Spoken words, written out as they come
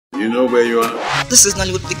You know where you are? This is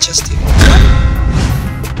Nollywood Pictures TV.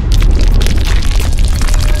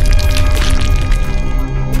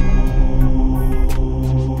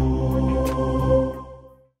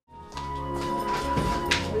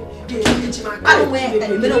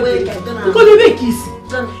 Nkoli make easy.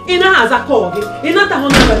 Ina has a call. Ina ta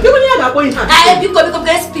hona ba. People here ga go in hand. Eh,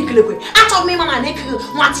 because speak lekwe. Atọ me mama na ekiri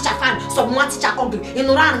nwa teacher fan, so nwa teacher ugly.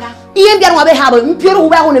 Inuranga. Ihe mbia nwa be ha bo, mpioro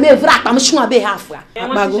hu ahụ na me vura akpa m shunwa be ha afọ.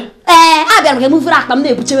 Agbago. Abia m vura akpa m na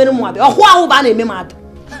ebuchewere mu abia. Ọhụ ahụ ba na eme madu.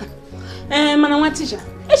 Mana nwa teacher.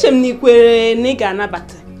 Echem ni kwere na ga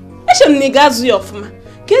anabata. Echem ni ga azu ya ofuma.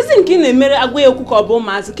 Kezi nke na emere agwa ekwu ka obo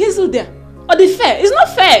maazi. Kezi udia. Ọ dị fair? It's not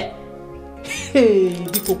fair. Hey,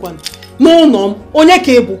 biko kwan. No, onye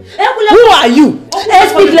ka ebu. Who are you?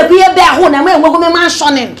 Speak le kuye be ahụ na me enwego me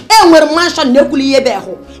mansioning. Enwere mansion na ekuli ye be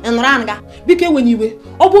ahụ. Enranga. Biko enwenyiwe.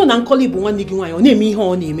 Ọ bụ na Nkoli bụ nwanne gị nwaanyị, ọ na-eme ihe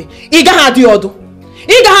ọ na-eme. Ị gaghị adị ọdụ.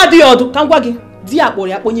 Ị gaghị adị ọdụ ka ngwa gị. Di akpọrọ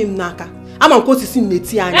ya kponye m n'aka. Ama m ka osisi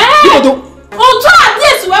na-eti anya. Biko otu a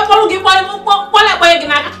dis wee kpọrọ gị kpọle gị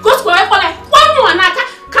n'aka. Gosikwa wee kpọle nwa n'aka.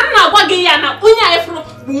 Ka m na-agwa gị ya na onye anyị fụrụ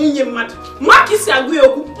bụ nwunye mmadụ. Nwa ka isi agụ ya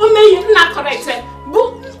okwu. O mee ihe nna correct bụ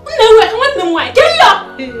nwanne m nwaanyị. Ke yo.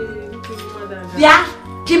 Bịa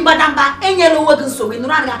kimbadamba enyere onwe gị nsogbu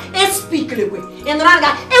ịnụranga speak lekwe.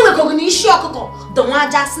 Ịnụranga enwekogo na isi ọkụkọ dị nwa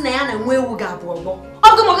aja si na ya na nwa ewu ga-abụ ọgbọ.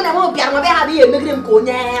 Ọgụ mọgụ na nwa bịara nwa be ha bụ ihe emegide m ka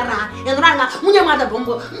onye ra. Ịnụranga nwunye mmadụ bụ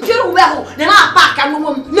mbụ mpịara uwe ahụ na na-apa aka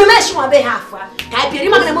nwa m na-emechi nwa be ha afọ ka anyị pịara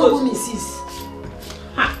ịmagana m ogbu misis.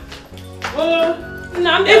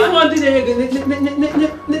 if one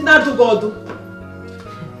did not do God.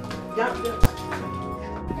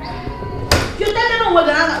 You tell me no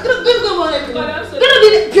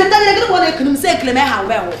we're gonna say Clemeha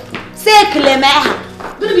well. Say Clemeha.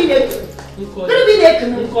 Gonna be naked. Gonna be naked.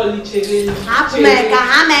 Nkoli Chidebe.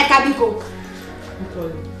 Hameka biko.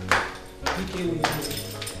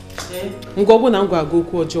 Ngobu na ngwa go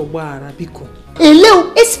okwu ọjọọ gbaara biko. Elew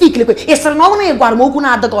speak lekwe. Isere na ọbụna ịgwara m okwu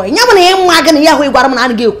na-adịgọ. Nya bụ na ịma gị na ya hụ ịgwara m na a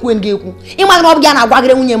ga-ekwu ekwu. Ịma gị na ọ bụ gị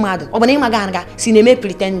na-agwagịrị nwunye mmadụ. Ọ bụ na ịma gị anaga si na-eme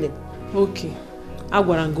pretending. Okay.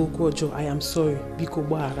 Agwara m gị okwu ọjọọ. I am sorry. Biko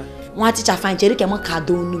gbaara. Nwa teacher fine chere ka m ka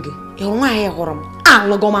do onu gị. Ịhụ nwa ahụ hụrụ m.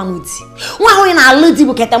 Alụgo ma nwuti. Nwa ahụ na-alụ di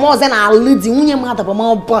bụ kete m ọzọ na-alụ di nwunye mmadụ bụ ma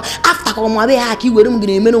ọ bụ after ka ọmụ be ha ka i were m gị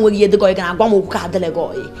na-eme onwe gị ihe dịgọ ị ga-agwa m okwu ka adịle gị.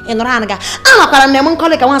 Ị nụrụ anaga. Amakwara m na m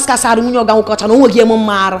Nkoli ka nwanska sara nwunye ọga nwoke ọcha na onwe gị eme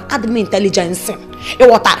mmaara. Adị m intelligence.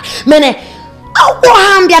 Ịghọtara. Mene akwụkwọ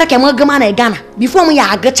ha m bịara ka m gama na Ghana before m ya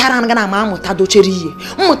agachara na ma amụta dochere ihe.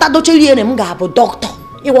 Mmụta dochere ihe na m ga-abụ dọkịta.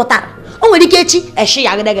 Ịghọtara. O nwere ike echi eshi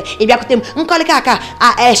ya gịdị gị ịbịakwute m Nkoli ka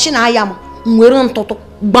eshi na aya m nwere ntụtụ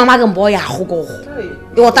gbamaghị mgbe ọ ya ahụ gị ụhụ.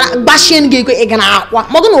 Ịghọtara gbachie gị ego ị ga na-akwa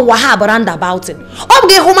ma ọ gụ na ụwa ha bara nda boutin. Ọ bụ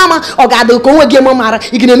gị hụ mama ọ ga-adị ka onwe gị eme mara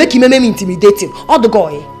ị ga na-eme ka imeme m intimidating. Ọ dịgị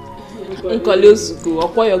oyi. Nkoli Ozougwu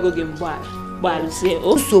ọkwa ya ogo gị mgbalụsie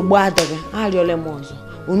nsogbu adịghị arịọla m ọzọ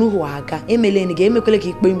onuhu aga emele ni ga-emekwele ka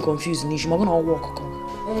ikpe m confuse n'isi ma ọ bụ na ọgwụ ọkụkọ.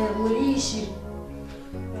 Nwere isi.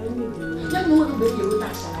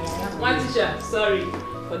 One teacher, sorry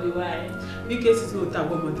for the why. Because it's not a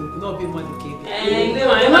woman, not be money cake.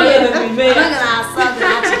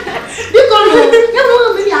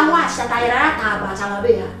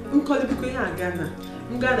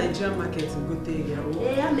 Nigerian market go take here.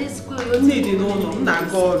 Need no na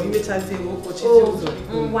God, you tell say wo ko chichi uzo.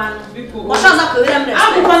 What does that clear me?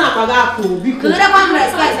 I'm going to paga ko biko. Clear one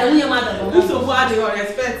respect and we mother. You so far they are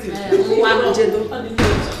respected. One jedo.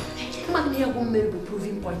 Come on here go make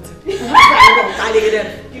proving point.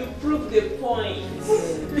 You prove the point.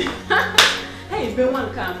 Hey, be one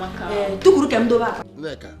ka maka. Tukuru kem do ba.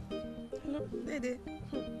 Neka. Hello, Dede.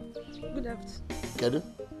 Good afternoon. Kedu?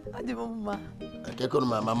 Adi mama. Keko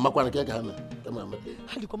mama kwa keka hana. Kama mama.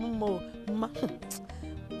 Adi kwa mama mama.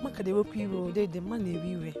 Maka de woku iwe Dede man na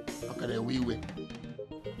ewiwe. Maka de ewiwe.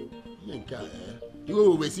 Yenka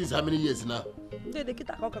you we since how many years now? Dede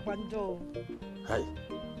kita ka kwa njo. Hai.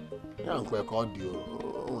 Ya nkwe ka audio,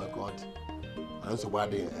 o record. Anso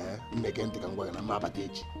gbade mmeke ntị ka ngwa na mabata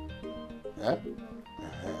echi.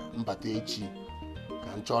 Mbata echi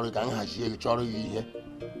ka nchọrọ ka nhazie gị chọrọ gị ihe.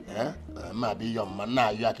 Ma bi yo ma na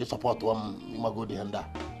yo aka support m imago dị nda.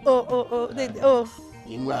 Dede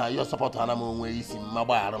Inwe ha yo support ha na m onwe isi ma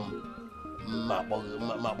gbaarụ m ma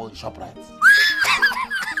kpọ Shoprite.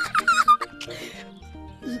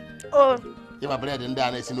 Ịma bread ndị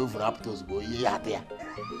a na-esi n'oven apụta ozugbo ihe ya ata ya.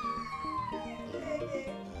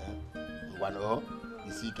 Ngwano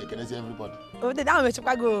isi ike kenesi everybody. Dede ahụ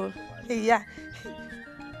mechikwa go. Yeah.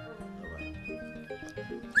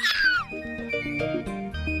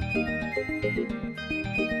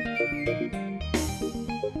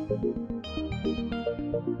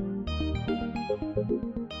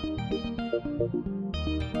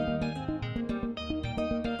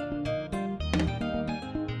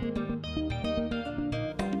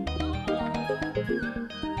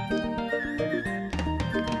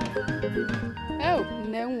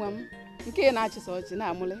 Nke na-achịsa ọchị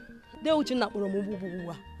na-amụle. De Uchenna kpọrọ m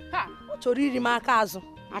ugbu a. Ha, ọ chọrọ iri m aka azụ.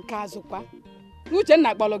 Aka azụ kwa.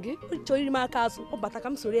 Uchenna kpọrọ gị? Ọ chọrọ iri m aka azụ, ọ bata ka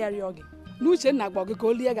m soro ya rịọ gị. Uchenna kpọrọ gị ka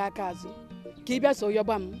o lie gị aka azụ. Ka ị bịa so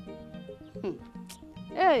yọba m.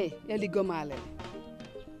 Eligo m alele.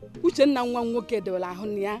 Uchenna nwa nwoke dewela ahụ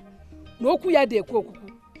na ya na okwu ya dị ekwu okwukwu.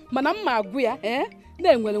 Mana mma agwụ ya,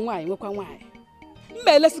 na-enwere nwaanyị nwekwa nwaanyị.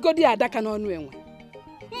 Mma elesigodi ya adaka n'ọnụ enwe.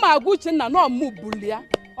 Mma agwụ Uchenna na ọmụ buli ya.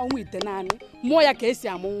 Ọnwa ite naanị mụọ ya ka esi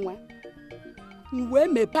amụ nwa m wee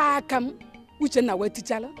mepee aka m Uchenna wee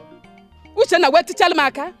tichala m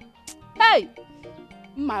aka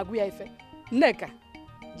mma agwụ ya ife Nneka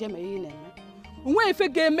jeme ihe na-eme onwe ife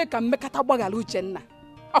ga-eme ka mmekọta gbaghara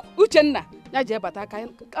Uchenna ya jee bata aka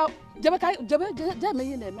jeme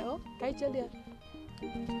ihe na-eme ka anyị chere ya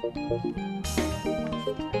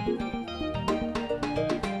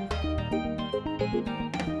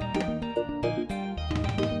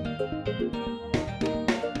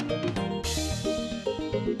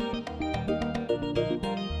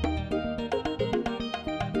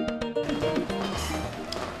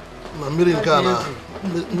mmiri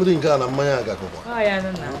nke a na mmanya agakọkwa. Ọ ya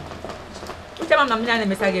nọ na. Uche ma na mmanya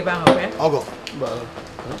na-emesa gị ebe ahụ ọkwa. Ọgọ.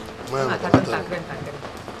 Mmanya na-akọkwa.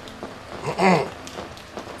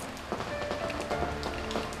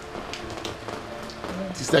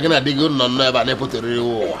 Sista gị na-adịghị nọ ebe a na-epotere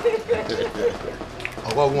ụwa.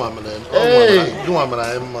 Ọgọ nwa mere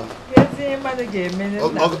anyị mma.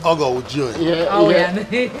 Ọgọ uji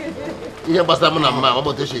onye. Ihe gbasara m na mma ọ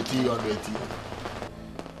bụta eti ọ ga-eti.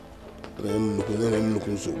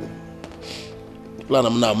 Nnukwu nsogbu. Plan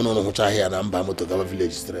m na-amụ n'ụlọ hụcha ahịa na mba moto gaba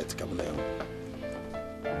village street ka m na ya.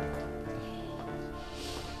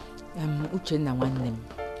 Uchenna nwanne m.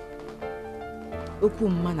 Okwu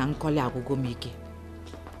mma na Nkoli agwụgo m ike.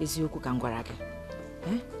 Eziokwu ka m gwara gị.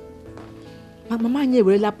 Ma mama anyị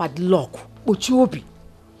ewerela padlock kpochie obi.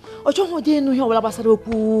 Ọ chọghị ụdị ịnụ ihe ọbụla gbasara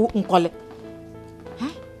okwu Nkoli.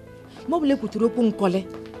 Ma ọ bụla ekwutere okwu Nkoli,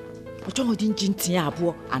 ọ chọghị ụdị nji ntinye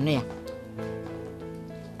abụọ anụ ya.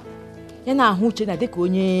 Ya na-ahụ Uchenna dịka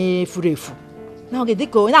onye furu efu. Na-ahụ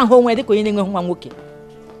onwe dịka onye na-enweghị nwa nwoke.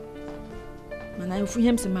 Mana ofu ihe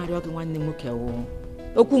m si marịọ gị nwanne m nwoke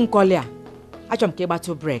okwu Nkoli a, achọrọ m ka ị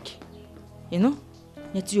gbatụ breki.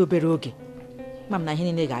 Nyetụ ya obere oge. Ma m na ihe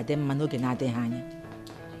niile ga-adị mma n'oge na-adịghị anya.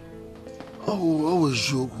 Ọ bụ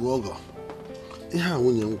eziokwu ọgọ. Ihe a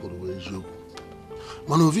nwunye m kwuru bụ eziokwu.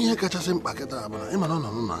 Mana ofu ihe kachasị mkpa kịta bụ na ịmana ọ nọ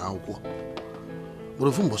n'ụlọ akwụkwọ. Bụrụ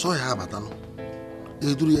ofu mbọsị ọ ya abatanụ.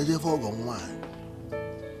 Eduru ya jefe ọgọ nwaanyị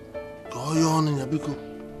ka ọ yọọ ọnụ ya biko.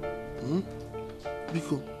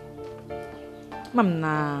 Ma m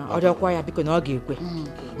na ọ rịọkwa ya biko na ọ ga-ekwe.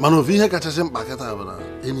 Mana ofu ihe kachasị mkpa kịta bụ na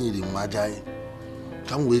eniri m aja anyị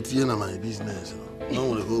ka m wee tinye na my business na o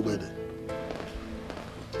nwere ka ogbede.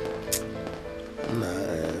 Na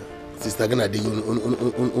sista gị na-adịghị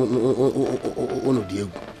unu dị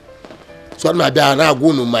egwu. So I'm not there now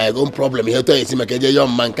going to my own problem. Here to see my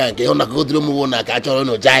young man can't get on a good room and catch on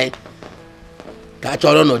no giant. Catch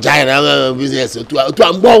on no giant business to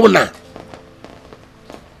Ambona.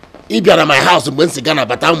 If you are at my house when Sigana,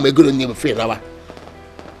 but I'm going to name free now.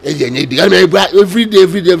 Every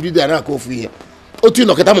day, I go for you. Otu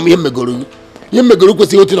no kata mo yemmegoro. Yemmegoro ko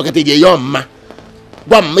si otu no kata je young man.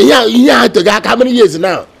 Bam, yeah, to ga how many years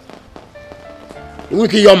now? We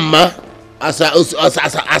ki young man as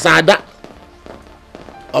ada.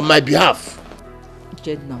 On my behalf.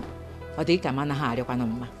 Uchenna, ọ dị ka mana ha arịkwa na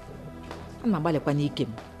mma. Ana agbalịkwa n'ike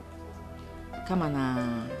m. Kama na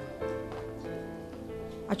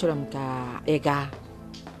achọrọ m ka ị gaa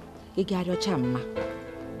rịọcha mma.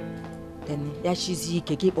 Then ya chizi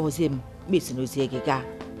ike gị kpọzie m esi n'ozie gị gaa.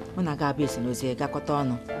 Mụ na ga-abụ esi n'ozie gakọta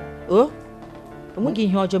ọnụ. Onweghị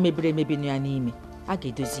ihe ọjọọ mebiri emebi ya n'ime. A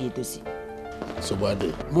ga-edozi.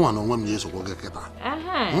 Sobade, mụ na onwe m na-esokwa gị kịta.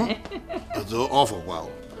 Ezo ọfọ kwa.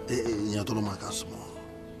 Ya tụrụ maka small.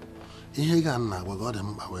 Ihe ga nna agwa gị ọ dị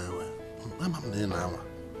mkpa wee. Ama m na ị na-anwa.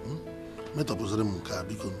 Metọpụziri m nke a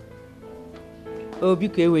biko.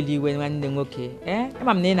 Biko eweli iwe nwanne nwoke.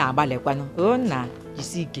 Ama m na ị na-agbalịkwanụ. Nna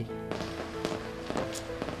jisi ike.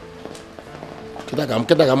 Kịta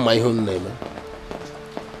ka mma ihe unu na-eme.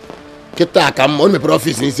 Kịta ka mma, o mepere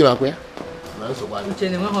ọfịs n'isi makwa ya.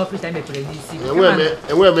 Uchenna nwe ọfịs anyị mepere n'isi.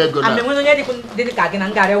 Enwe m ego na. Amenwe onye dị ka gị na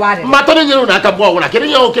ngarị warị. Mmatọ nyere unu aka mgbe ọwụna. Kedu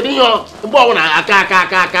ihe mgbe ọwụna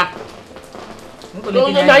aka.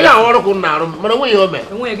 onye na ya ọrụ kwụ na-arụ mana onwe ihe o mee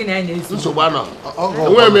enwe gị na ya na-esi nsogbu anọ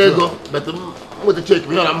enwe m ego betụ nweta cheki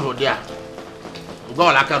m ihe na m hụ dị ya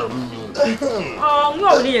gọọlụ aka rụrụ m nwa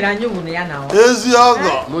ọbụla nyere anyị wụ na ya na ezi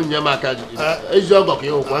ọgọ m nye m aka ezi ọgọ ka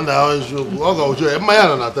ịhụkwa ndị ahụ eziokwu ọgọ uche mmanya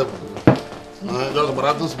nọ na tebụl just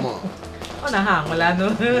gbara small ọ na ha anwụla nụ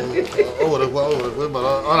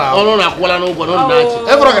ọrụ na-akwụla n'ụgwọ na na-achị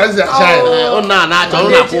ebụrụ ka ezi acha ya ọ na-achị ọrụ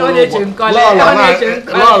na-akwụ ụgwọ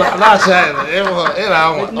lọla na-acha ya ịra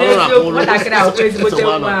anwa nwatakịrị akwụkwọ ezigbote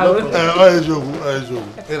nwa ahụ eziokwu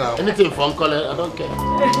ịra anwa anything for Nkoli I don't care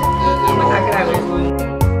nwatakịrị ahụ ezigbo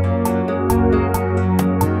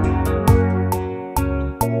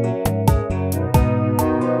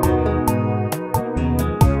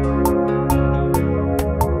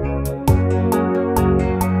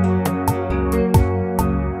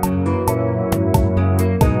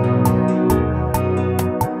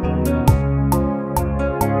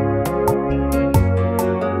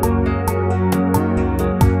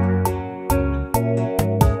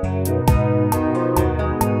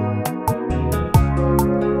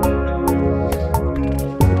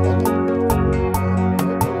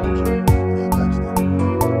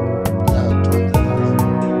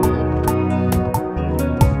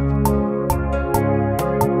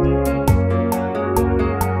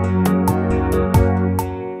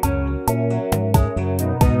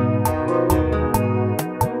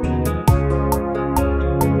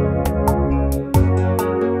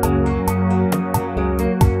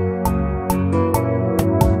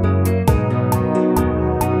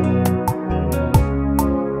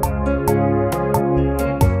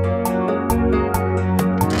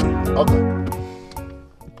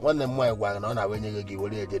nwanne m nwaanyị gwara na ọ na-awenye gị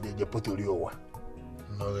were eje potori ụwa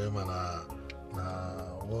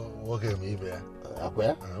nwoke eme ibe ya akwa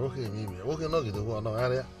ya nwoke nọgidekwa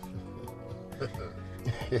ọnọgharịa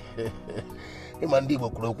ịma ndị Igbo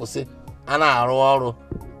kwuru okwu sị a na-arụ ọrụ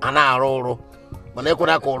a na-arụ ụrụ mana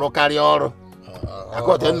ekwere ka ụrụ karịa ọrụ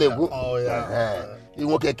akọta na-ekwu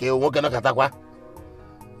nwoke ka nwoke nọkọtakwa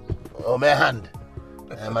omee hand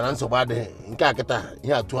mana nsogbu adịghị nke a kịta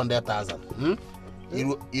ihe a 200,000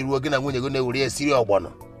 iruo gị na nwunye gị na-ewere esiri ọgbọnọ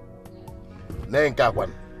nee nke akwa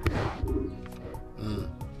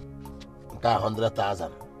nke a 100,000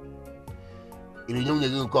 irinye nwunye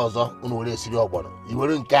gị nke ọzọ unu were esiri ọgbọnọ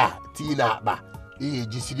iwere nke a tii na akpa ihe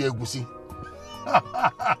eji siri egwusi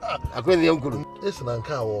akwenye ihe m kwuru esi na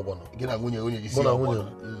nke a wụ ọgbọnọ gị na nwunye ji siri ọgbọnọ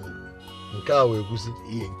nke a wụ egwusi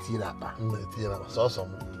ihe tii na akpa etinye na akpa sọsọ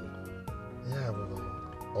m ya bụ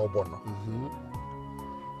ọgbọnọ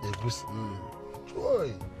egwusi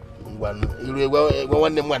iru egwe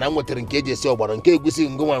nwanne m nwa na m nwetara nke eji esi ọgbọrọ nke egwusi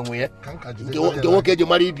ngụnwa nwe ya nke nwoke eji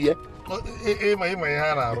mara ibi ya ịma ihe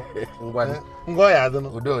ha na-arụ ngwa ya adịnụ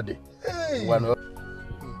ụdị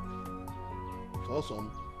sọsọ m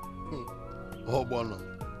ọgbọnọ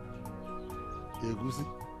egwusi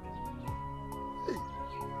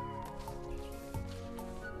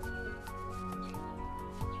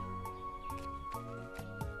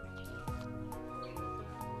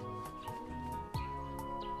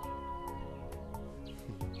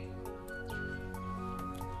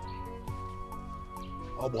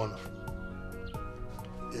ọgbọnọ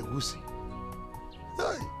egwusi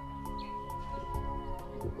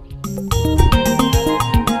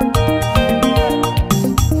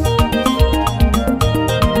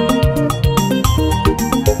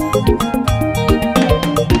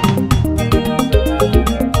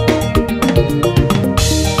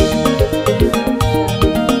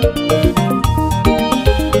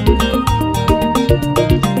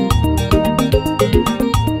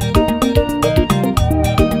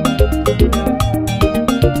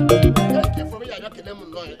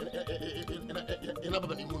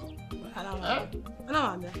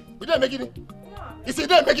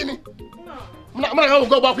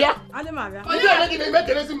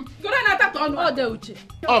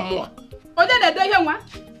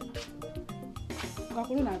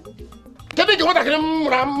kedu ka nwatakịrị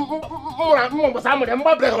mụrụ mbọsa amụrụ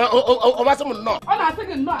mgba brek ọmasị m nnọọ ọ na-asị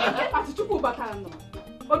gị nnọọ asị Chukwu batara nnọọ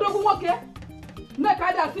odogwu nwoke nneka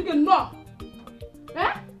adị asị gị nnọọ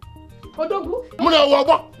odogwu mụ na ọwa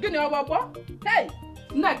ọgbọ gịnị ọgbọ hei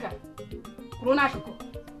nneka kwụrụ n'akụkụ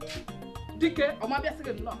dike ọmabịa sị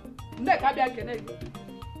gị nnọọ nneka abịa kene gị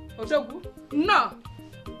odogwu nnọọ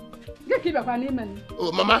gị ka ịbịakwa n'ime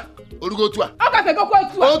o mama orugo otu a ọ gafegokwa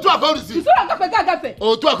otu a ka o ruzi usoro ọgafega agafe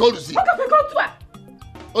otu a ka o ruzi ọ gafego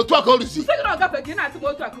otu a ka o ruzi sị gị na ọgafe gị na-asị m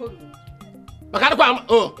otu a ka o ruzi maka adịkwa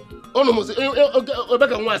unu mụsị ebe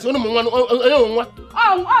ka nwa asị unu mụ nwa onye nwe nwa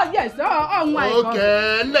yes ọ nwa oke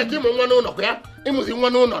nne ka ịmụ nwa n'ụlọ kwa ya ịmụzi nwa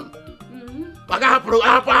n'ụlọ Baga hapụrụ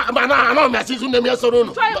mana anọ m asị nne m ya soro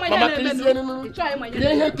unu. Mama kirie nunu.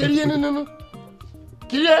 Kirie nunu.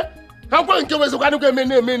 Kirie. Ha kwa nke wezụkwa nnukwu eme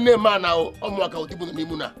na-eme nne ma na ọmụaka otibu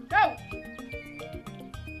n'ime na.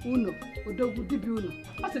 Uno, odogwu dibia uno.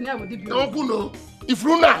 Ọ sị na ya bụ dibia uno. Ọkwụ no.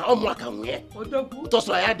 Ifuru na ọmụaka nwunye. Odogwu.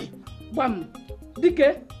 Tọsọ ya dị. Gbam. Dike.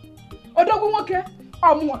 Odogwu nwoke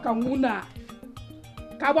ọmụaka nwu na.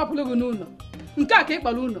 Ka agbapụrụ gị n'ụlọ. Nke a ka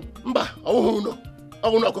ịkpara ụlọ. Mba, ọwụghị ụlọ.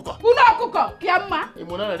 Ọwụna ọkụkọ. Ụlọ ọkụkọ ka ya mma.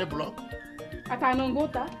 Ịmụna na blọk. Aka na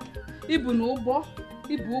ngụta. Ibu na ụgbọ,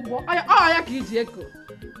 ibu ụgbọ. Ọ ya ka iji eko.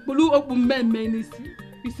 Kpụrụ okpu mmemme n'isi.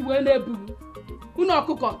 Isi wee na-eburu. Ụlọ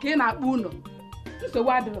ọkụkọ ka ị na-akpọ ụlọ.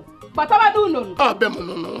 Nsogbu adịrọ. Batabada ụlọ. Ọ be m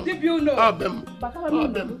nụnụ. Dibia ụlọ. Ọ be m. Batabada ụlọ.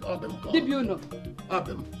 Dibia ụlọ. Ọ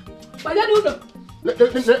be m. Banyere ụlọ.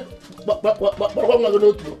 Gbakwa nwa gị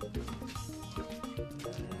n'otu.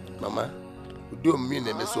 Mama, ụdị omume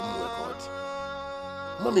na-emeso m nwe ka ọ dị.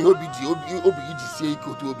 Mama ihe obi gị ji sie ike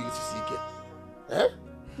otu obi gị si ike.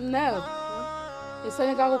 Nne,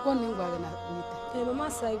 esonye ka akwụkwọ nne m gwara na ite. Mama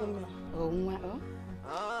sa igo me. Nwa.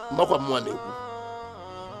 Mgbakwa m nwa na-ekwu.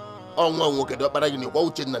 Ọ nwa nwoke dị ọkpara gị na-ekwu,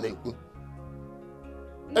 Uchenna na-ekwu.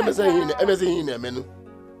 Emezi ihe ị na-emenụ.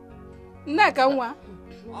 Nneka nwa.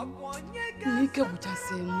 N'ike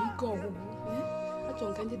gwụchasị m ike ọgwụgwụ.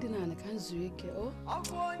 Achọrọ ka ndị dị naanị ka m zuo ike. O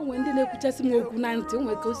nwere ndị na-ekwuchasị m okwu na ntị, o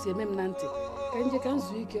nwere ka o si eme m na ntị. Ka nje ka m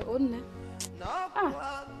zuo ike, o nne.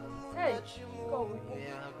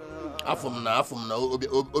 Afọ m na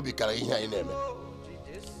obi kara ihe anyị na-eme.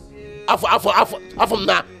 Afọ m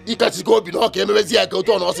na ịkachikọ obi na ọ ka emebezi ya ka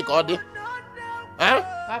otu ọ na ọsị ka ọ dị.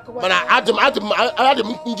 Mana adị m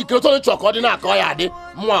njikere otu ọ chọọ ka ọ dị na-akọ ya adị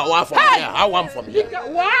mụ awa afọ m ya awa m fọm ya.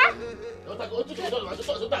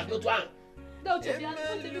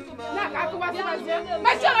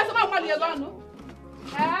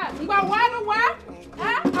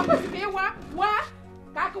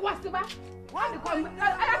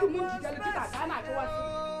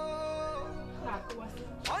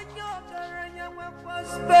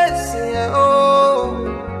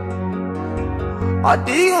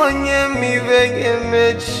 Adi onye mi vege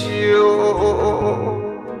mechio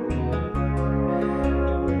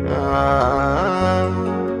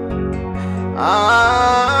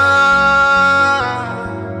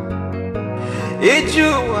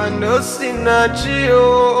Iju anosi na chio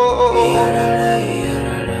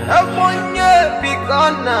Ebonye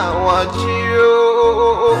bikana wachio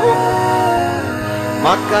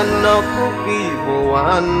Makana kukibo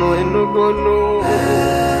wanu enugonu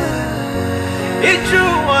Iju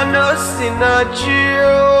anosi na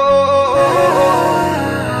chio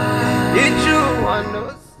Iju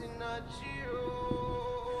anosi na chio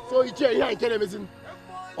So iche ihe nke na-emezi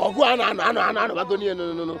ọgụ a bago niile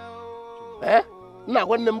no nna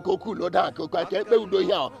gwa nne m ka okwu ulo da ka ekpe udo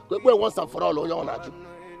ihe ahụ ka ekpe once and for all onye ọ na-ajụ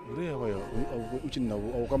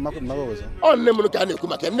ọ nne m ka a na-ekwu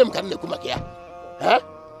maka nne m ka na-ekwu maka ya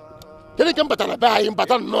kedu ka m batara be anyị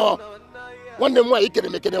mbata nnọọ nwanne m nwaanyị kere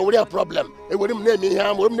mekere were ya problem ewere m na-eme ihe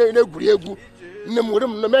ha were m na-egwuri egwu nne m were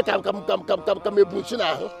m na-eme ka m ebu nchi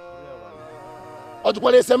n'ahụ ọ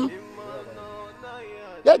jụkwara ese m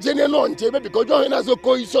ya jee n'elu ntị ebe biko ọjọọ na-azụ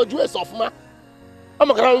oke isi ọjụọ ese ọfụma ọ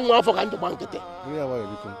makara nwa afọ ka ndị gba nkịtị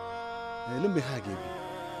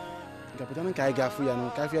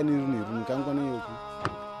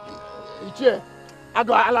ichie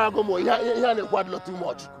ala agụ m ihe a na-ekwu adịla too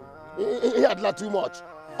much ihe adịla too much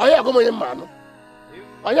onye agụ m onye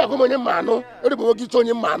mma anụ erigbo nwoke iche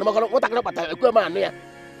onye mma anụ maka nwatakịrị kpatara ekwe m anụ ya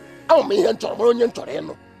ahụ m ihe m chọrọ mara onye m chọrọ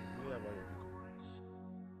ịnụ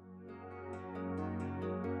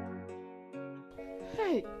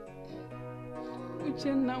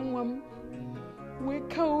Uchenna nwa m wee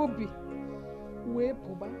ka obi wee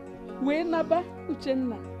pụba wee naba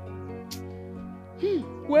Uchenna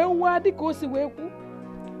wee waa dịka o si wee kwu.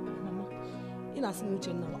 Mama, ị na-asị m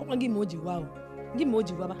Uchenna ọkwa gị ma o ji waa o gị ma o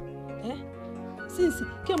ji waba sinsi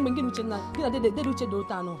kemgbe gị na Uchenna gị na dede Uche dị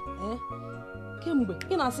ụtọ anọ kemgbe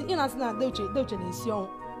ị na-asị na de Uche na-esi ọnwụ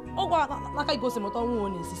ọgwa n'aka gị o si mụta ọnwụ ọ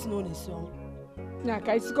na-esi si na ọ na-esi ọnwụ ya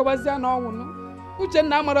ka isi kọbazie n'ọnwụ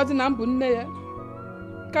Uchenna amarọzi na mbụ nne ya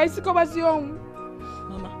ka isi kọbazie ọnwụ.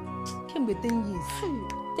 Mama, kemgbe 10 years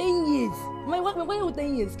mgbe ya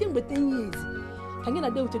 10 years kemgbe 10 years ka gị na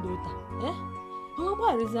de Uche dị ụta mama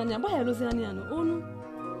gbagharụzi anya ya n'onu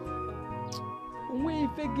onwe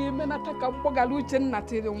ife ga-emenata ka mgbọgara Uchenna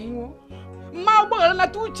tiri nwụọ mma mgbọgara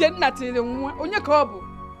nata Uchenna tiri nwụọ onye ka ọ bụ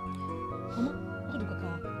mama ọ dịkwa ka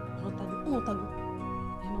ọghọtago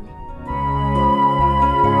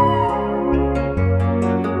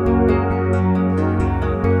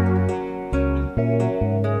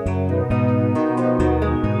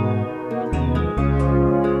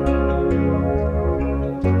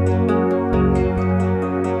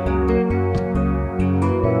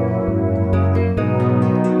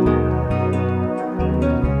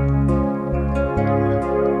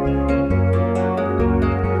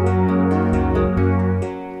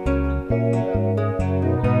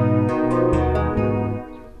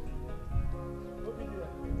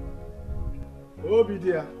di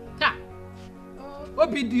ya. Ha.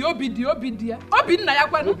 Obi di ya. Obi nna ya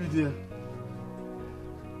kwanu. Obi di ya.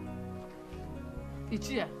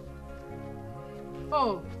 Ichia.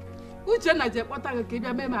 Oh. Uchenna je kpọta gị ka ị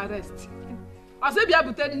bịa mee m arrest. Ọ sị bịa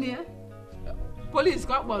bute nne ya. Police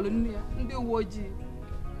ka ọ kpọrọ nne ya, ndị uwe ojii.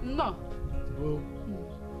 Nnọọ.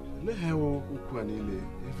 Lehe okwu a niile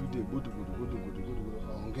everyday godo.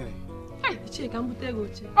 Ngene. Hey, Ichie ka m bute gị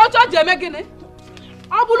oche. Oche o ji eme gịnị?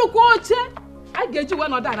 Ọ bụrụkwa oche a ga-eji wee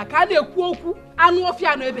nọdụ ala ka a na-ekwu okwu anụ ọfịa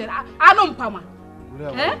anụ ebere anụ mpama.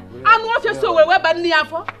 Anụ ọfịa so wee weba nne ya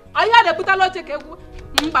afọ. Ọhịa na-ebutala oche ka egwu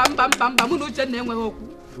mba mụ na Uchenna enweghị okwu.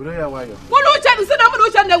 Were ya nwayọ. Mụ na Uchenna si na mụ na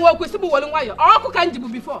Uchenna enwe okwu si m were nwayọ. Ọkụ ka m jibu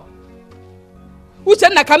before.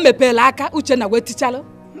 Uchenna ka m mepeela aka Uchenna wee tichalụ.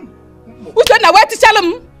 Uchenna wee tichalụ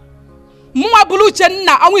m. Mụnwa bụrụ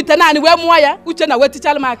Uchenna ọnwa ite naanị wee mụọ ya. Uchenna wee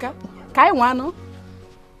tichalụ m aka. Ka anyị nwa anụ.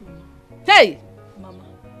 Hey! Mama,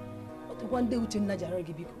 ọtụkwa ndị Uchenna jara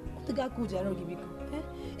gị biko. Ọtụga aka jara gị biko.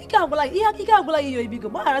 Ike agwụla gị iyo biko.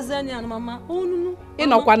 Gbagharazi anya anụ mama. Onunu. Ị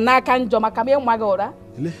nọkwa n'aka njọ maka m ịnwa gị ụra.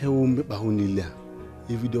 Elehe wo mmekpa hụ niile a.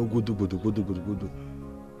 Evido godo.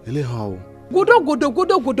 Elehe ahụ. Godo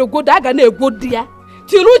a ga na-egwo di ya.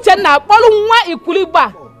 Tiri Uchenna akpọrọ nwa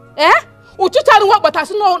Ikwuligba. Ụchụchara nwa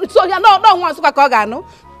kpọtasị Sophia Nwa Nsukka ka ọ ga-anụ.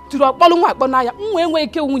 Tiri ọkpọrọ nwa akpọ n'anya. Nwa enwe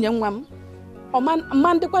ike nwunye nwa m.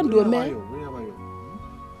 Ọma ndịkwa ndị ome.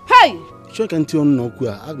 Hey! Chọka ntị ọnụ n'okwu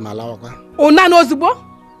a, aga m alawakwa. Ụna n'ozugbo.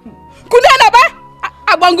 Kunye na ba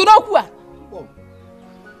agbangu n'okwu a.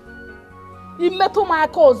 Imetụ m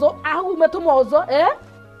aka ọzọ, ahụ metụ m ọzọ,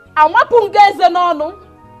 amapụ m ga eze n'ọnụ.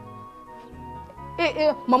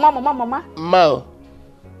 Mama. Mma.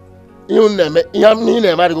 Ihe na-eme, ihe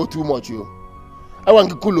na-eme adịghị too much yo. Awa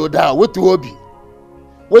nke kulo da, wetu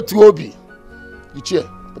obi. Ichie,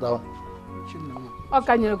 pụtawa. Ọ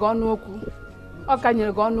ka nyere gị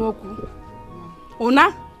ọnụ okwu.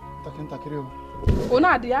 Ụna? Ntakịrị o.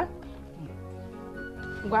 Ụna dị ya?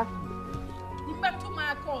 Ngwa. Imetụ m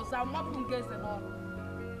aka ọzọ, amapụ m ga eze n'ọnụ.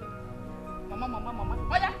 Mama.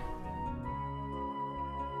 Oya.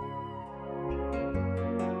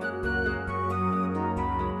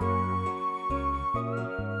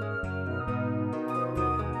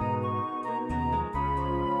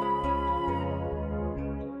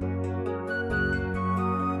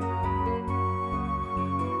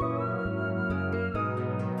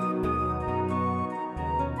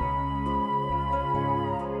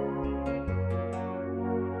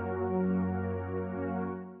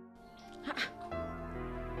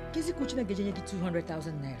 Kezi Uchenna ga-ejenye gị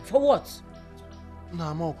 200,000 naira. For what? Na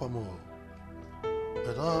ama ọkwa m.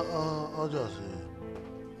 But ọ just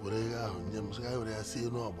were ego ahụ nye m sị ka were ya sie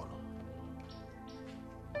n'ọgbọrọ.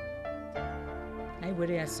 Anyị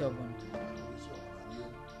were ya si ọgbọrọ.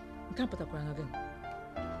 Nke a pụtakwara na gị.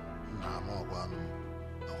 Na ama ọkwa anụ.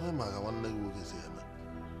 Akwa maka nwanne gị nwoke si eme.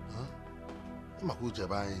 Maka uche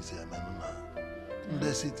ebe anyị si eme na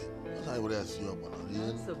ndị siti. Ọsọ anyị were ya sie ọgbọrọ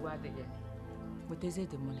rie. Nsogbu adịghị. Weteze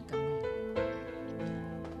the money ka mụ.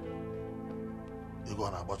 Ego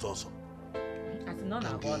ọ na-agbata ọsọ. Asị na ọ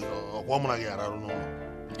na-agba ọsọ. Ọkwa mụ na gị ararụ n'ụlọ.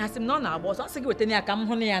 Asị m na ọ na-agba ọsọ. Asị gị wetene ya ka m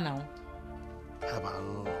hụ na ya na. Ha bara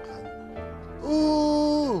n'ụlọ ka anyị.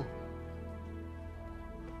 Oo!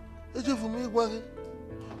 Echefu m ịgwa gị.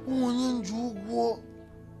 Onye nju ụgwọ.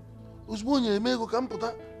 Ozugbo o nyere m ego ka m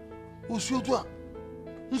pụta. Osi otu a.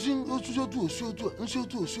 Nsi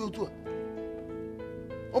otu a.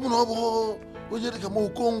 Ọ bụ na ọ bụ onye dịka m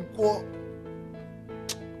Okonkwo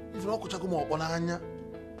ifere ọkụchakụ m ọkpọ n'anya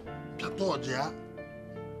pịata ọjị ya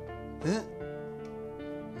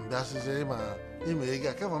mgbe asịsị ime ego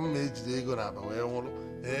a kama m na-ejide ego na akpa wee nwụrụ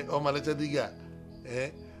ọmalịcha dị gị a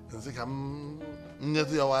nsị ka m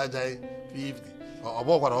nyetụ ya wajaghị 50 ọ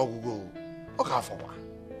bụkwara ọgwụgwọ ọ ka afọkwa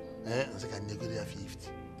nsị ka nyegoro ya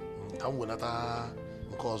 50 ka m wenata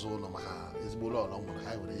nke ọzọ ụlọ maka ezigbo ụlọ nwere ka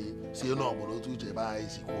anyị were sie n'ọgbọrọ otu uche ebe anyị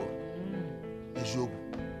si kwuo eziokwu.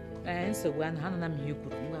 Nsogbu ahụ ha nọ na m ihe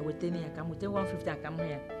kwuru ngwa wetene ya ka m wete 150 aka m hụ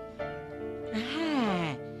ya.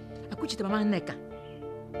 Akwụchite mama Nneka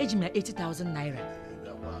eji m ya 80,000 naira.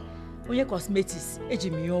 Onye cosmetics eji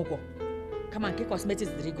m ya ụgwọ kama nke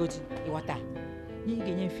cosmetics dịrị godi ịghọta nye ị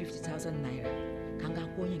ga-enye m 50,000 naira ka m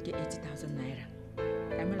ga-akwụ onye nke 80,000 naira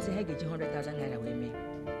ka merezi ha ga-eji 100,000 naira wee mee.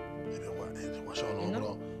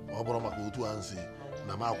 Ọ bụrụ maka otu a nsị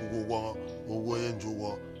na m akwụkwọ ụgwọ onye nju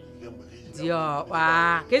ụgwọ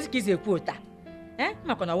diọkpa ka ezi ka izi ekwu ụta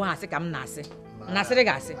maka na ọwa ha asị ka m na-asị na-asịrị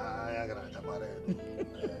gị asị.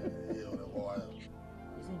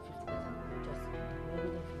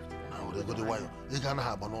 Ego anaghị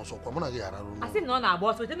agba n'ọsọ kwa mụ na gị ararụ n'ụlọ. Asị na ọ na-agba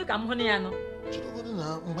ọsọ wetenu ka m hụ na ya nọ. Chidogodi na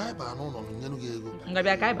mgbe anyị baa n'ụlọ nyenu gị ego.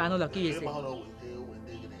 Ngabịa ka anyị baa n'ụlọ ka ihe esi.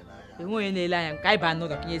 enwe onye na-ele anya ka anyị baa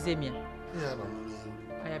n'ụlọ kinyeze m ya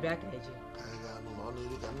anya bịa ka eje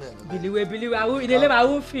biliwe ahụ idele m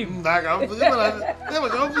ahụ fim mba na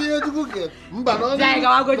anyị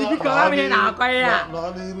gawagoji biko ọ bụ ihe na-akọ ya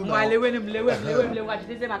nwa lewe m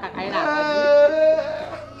jideze maka ka anyị na-akọ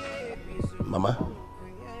mama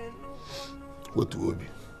otu obi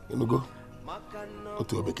enugo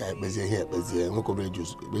otu obi ka ekpezie ihe ekpezie nwoke obere eji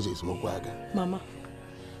esemokwu aga mama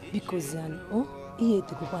biko ziani ihe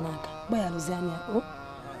etekwa n'aka gbayarụzi anya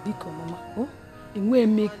biko mama enwe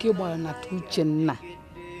m ike gbara na Uchenna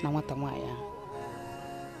na nwata nwaanyị ahụ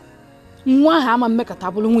nwa ahụ ama mmekọta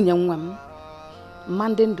bụrụ nwunye nwa m mma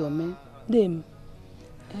ndị ndụ ome dem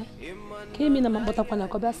ka emi na makpọtakwa na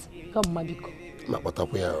kọbịasị ka mma biko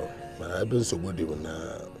makpọtakwa ya mana ebe nsogbu dị bụ na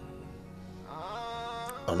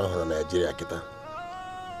ọ nọghị na Naịjirịa kịta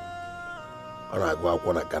ọ na-agụ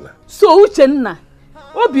akwụkwọ na Ghana so Uchenna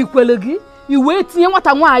obi kwere gị iwe tinye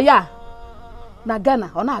nwata nwaanyị a na Ghana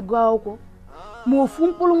ọ na-agụ akwụkwọ ma ofu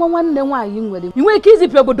mkpụrụ nwa nwanne nwaanyị nwere inwe ike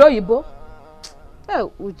izipụ obodo oyibo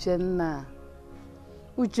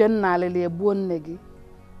Uchenna alịlị egbuo nne gị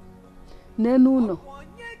n'elu ụlọ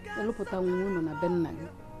elụpụta nwa ụlọ na be nna gị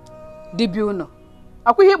dibịa ụlọ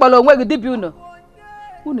akwa ihe ịgbara onwe gị dibịa ụlọ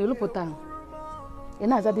elụpụta ị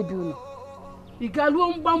na-aza dibịa ụlọ ị garuo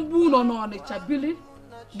mgbamgba ụlọ n'Ọnịcha bili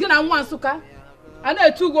gị na nwa Nsụka a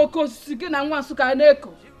na-etu ugo oke osisi gị na nwa Nsụka a na-eko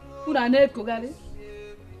unu a na-ekogharị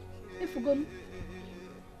ifugo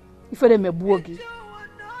ifere megbuo gị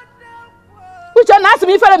Uchenna asị m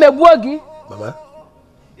ifere megbuo gị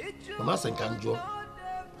mama sị nka njụọ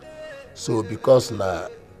so because na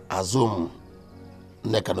azụm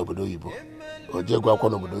nneka n'obodo oyibo o je gwa akwụkwọ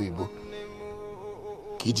n'obodo oyibo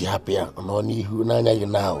ka iji hapụ ya nọ n'ihu n'anya gị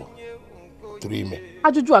na tụrụ ime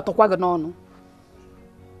ajụjụ atọkwa gị n'ọnụ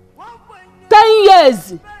 10 years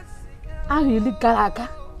ahụ iri gara aga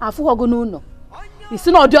afụghọgụ n'ụlọ isi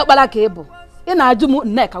na ọdị ọkpara ka ị bụ ị na-ajụ m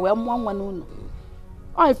nneka wee mụọ nwa n'ụlọ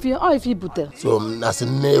ọ ife butere so asị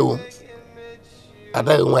nne ewu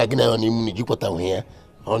adaghị nwa gị na ya n'ime na jikwata nwe ya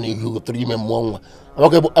ọ n'ihu tụrụ ime mmụọ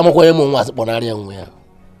nwa amakwa ya mụ nwa asị kpọnarịa nwe ya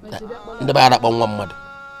ndị be a na-akpọ nwa mmadụ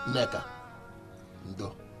nneka ndo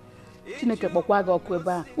Chineke kpọkwa gị ọkụ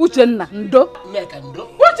ebe a Uchenna ndo nneka ndo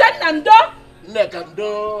Uchenna ndo nneka ndo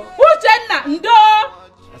Uchenna ndo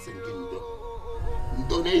asị gị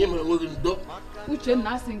ndo na ihe mere nweghị ndo Uchenna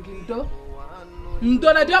asị gị ndo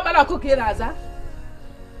na dị ọkpara ọkụ ka ị na-aza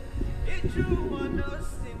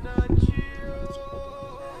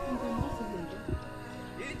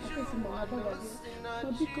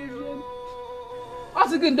ọ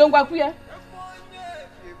sị gị ndo ngwakwu ya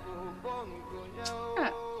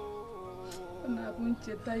ọ na-abụ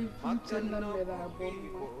ncheta ife Uchenna mere abụọ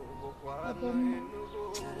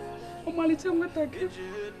ọmalite nwatakịrị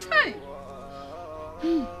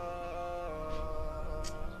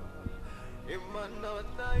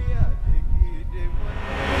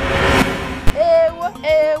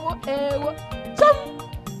ewo chom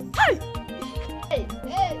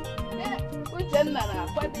Uchenna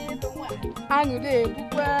na-akwado ịlụ nwaanyị aṅụrị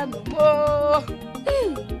egbukwa n'ugbo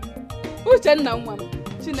Uchenna nwa m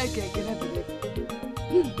Chineke ekele dịrị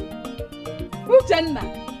Uchenna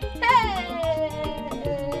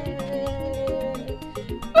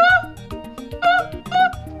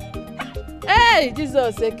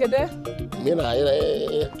Jizọs ekele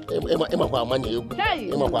ịmakwa amanye egwu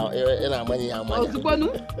ịmakwa ị na-amanye ya amanye ozugbonu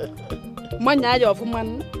mmanya ya ọfụma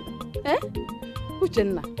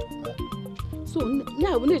Uchenna so ya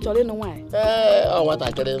bụ na ị chọrọ ịnụ nwaanyị ọ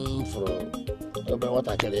nwatakịrị m fụrụ ebe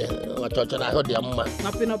nwatakịrị chọrọ ahụ dị ya mma m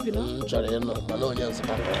chọrọ ịnụ mana onye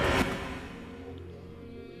Nsụka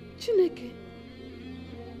Chineke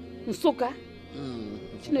Nsụka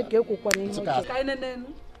Chineke ekwukwana ihe ọjọọ ka anyị nenenu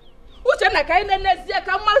Uchenna ka anyị nenezie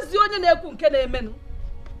ka mmazi onye na-ekwu nke na-emenụ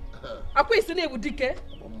akwa isi na-egbu dike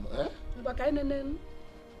ngwa ka anyị nenenu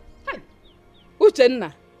Uchenna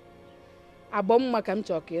abọ mma ka m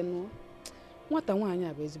chọrọ ka ị nụọ nwata nwaanyị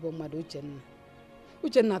a bụ ezigbo mmadụ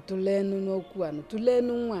Uchenna tụlenu n'okwu anụ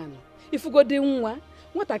tụlenu nwa anụ ifugodi nwa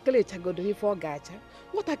nwatakịrị chagodoro ife ọ ga-acha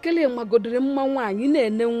nwatakịrị magodoro mma nwaanyị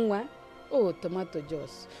na-ene nwa tomato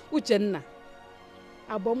jos Uchenna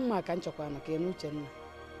abọ mma ka m chọkwa na ka ị nụ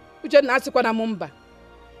Uchenna asịkwana m mba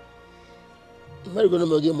mmerigoro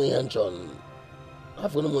m oge mụ ihe nchọ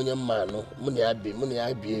afọ m onye mma anụ mụ na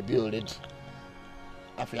ya bi ebi oredi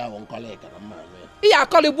afọ ya bụ Nkoli ka na mma anụ ya ị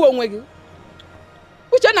ga-akọligbu onwe gị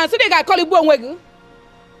Uchenna nsị na ị ga-akọligbu onwe gị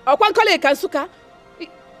ọkwa Nkoli ka Nsụka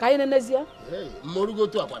ka anyị nenezie mmọrụgo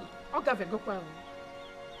otu akwana ọ gafegokwa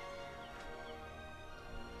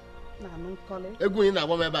Egwu na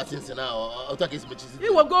agba m ebe a since na otu ka esi mechizi.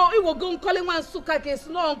 Iwogo Nkoli Nwa Nsukka ka esi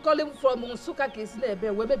no Nkoli from Nsukka ka esi na ebe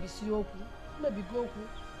we mebisi okwu. Mebigo okwu.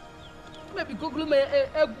 Mebigo glu me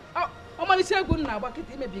egwu. Omalicha egwu na agba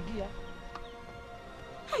kiti mebigi ya.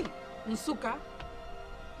 Hey, Nsukka.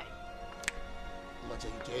 Macha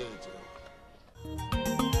ije.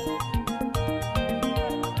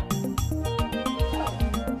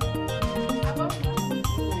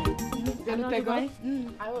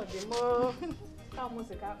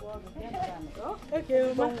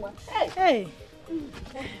 Okay, Mama. Hey.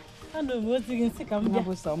 Ano mo sige si kam ya.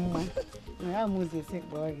 Buso mma. Na muzi se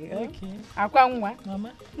gbogi. Okay. Akwa nwa.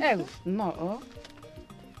 Mama. No.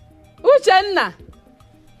 Uchenna.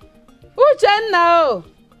 Uchenna o.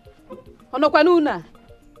 Onokwa nuna.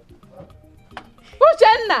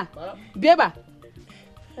 Uchenna. Bieba.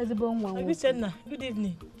 Ezigbo nwa nwa. Uchenna, good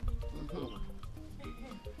evening.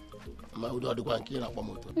 Ma udo adịkwa nke na-akpọ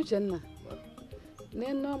moto. Uchenna.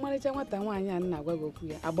 Nene ọmarịcha nwata nwaanyị a na-agwa gị okwu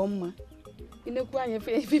ya, agbọ mma. Inekwu anyị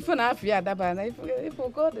ife na afọ ya adaba na ife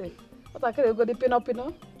oke ọ dị. Ọtakịrị ego dị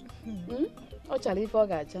pịnọpịnọ. Ọ chara ife ọ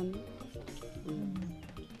ga-acha.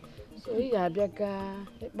 So ị ga-abịa ka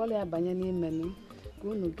ịkpọrọ ya banye n'ime nụ ka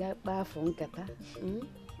unu gaa kpaa afọ nkata.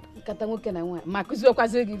 Nkata nwoke na nwaanyị ma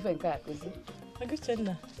kụziokwazi gị ife nke a kụzi.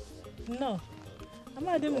 Uchenna. No.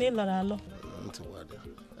 Amadị m na ị lọrọ alọ.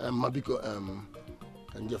 Mabiko,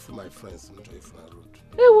 can you for my friends enjoy from the road?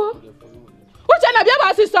 Ewo. Uchenna bịa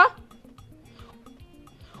ba sister.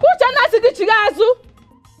 Uchenna si gị chiga azụ.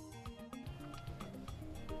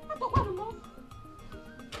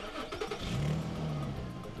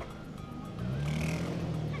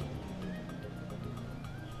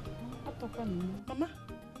 Mama.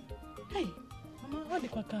 Hey. Mama, ọ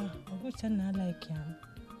dịkwa ka Uchenna like ya.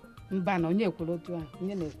 Mba na onye kwuru otu a,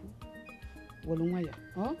 onye na-ekwu. Wolu nwa ya.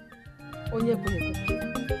 Onye bụ ekwu.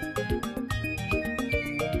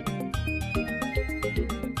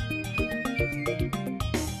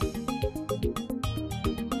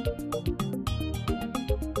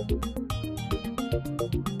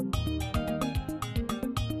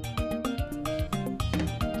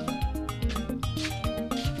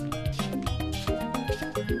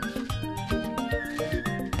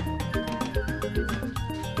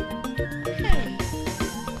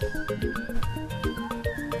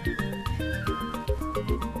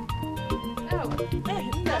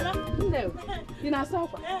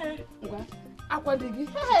 Akwa dị gị.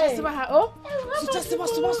 Sụchasịba ha o.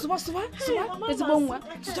 Sụba. Ezigbo nwa.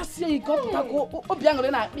 Sụchasịa ya ike ọpụta ka obi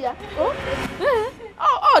aṅụrị na-akpị ya.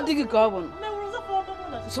 Ọ dị gị ka ọ bụ.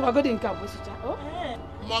 Sụbagodi nke abụọ sụcha.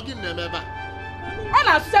 Ma gị na-eme ebe a. Ọ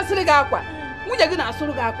na-asụchasịrị gị akwa. Nwunye gị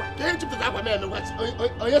na-asụrụ gị akwa. Ka ihe chụpụta akwa na-eme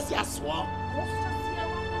onye si asụọ.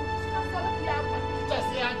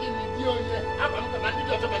 Sụchasịa gị na di onye. Akwa m ka na ndị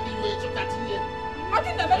ọjọọ ma ndị iwe chụpụta tinye. Ọ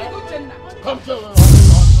dị na ebe Uchenna.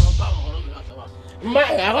 Ma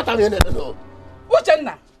aghọta m ihe na-eme n'o.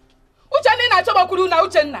 Uchenna ị na-achọgbakwuru na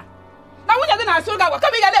Uchenna na nwunye gị na-asụ gị agwa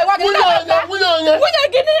kama ị ga na-ewe gị nwunye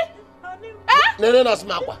gị ni nene na-asụ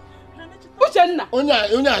m akwa. Uchenna onye a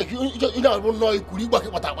bụ nnọọ ikwuru igba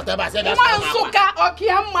kpọta ebe asị Nwa Nsukka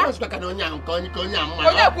ọkịa mma onye mma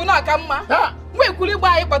onye ekwu na ọka mma nwa ikwuru igba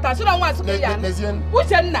anyị kpọta sị na Nwa Nsukka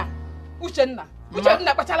ya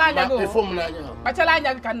Uchenna kpachara anya gị kpachara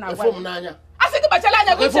anya gị ka nna gwa asị gị kpachara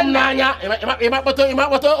anya gị Uchenna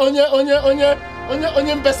ịmakpọta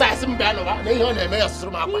onye mbesa asị m bịa n'ụwa na ihe ọ na-eme ya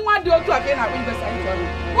ọsụsụrụ m akwa. Nwa dị otu a ka ị na-akpọ mbesa anyị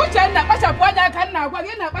Uchenna kpachapụ anya ka nna gwa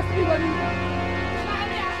gị na-akpasị iwe n'ihu.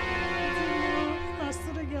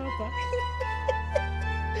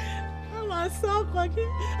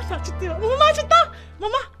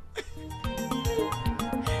 Mama.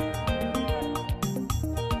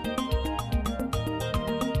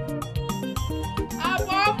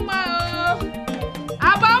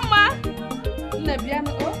 Abama. Nne bịa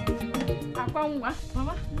na akwa nwa.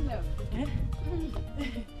 Mama.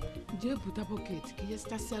 Jee buta bucket ka ihe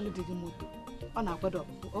stasị alụ dị gị moto. Ọ na-akwado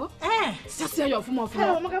ọpụpụ. Stasị ya ọfụma.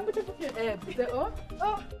 Maka buta bucket. Bute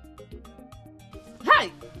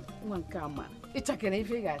Hai! Nwa nke ama. Ịchakere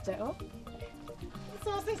ife ị ga-acha.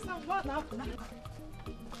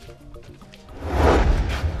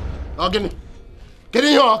 Ọ gịnị? Kedu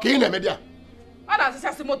ihe ọ ka ị na-eme bịa? Ọ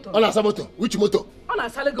na-asasị moto. Ọ na-asa moto. Which moto? Ọ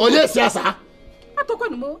na-asali gị. Onye si asa?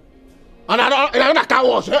 Atọkwanụ m. Ọ na ka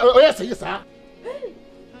wash. Onye si asa?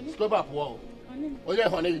 Stop up wall. Onye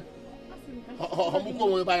hɔ ne. Mukwu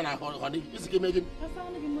onwe ebe anyị na hɔ ne. Isi ka eme gị.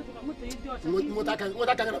 Moto aka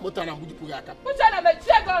na moto na mgbuji pụghị aka. Uchenna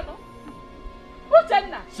mechie gị ọnụ.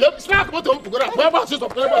 Uchenna. Snack moto m pụgoro apụ ebe ọsịsọ.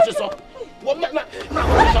 Na ọsịsọ.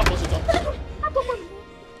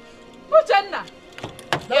 Uchenna.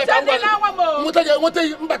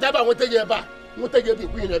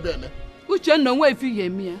 Uchenna onwe ife ihe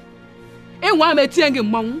eme ya. Ịnwa ma etinye gị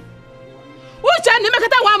mmanwụ. Uchenna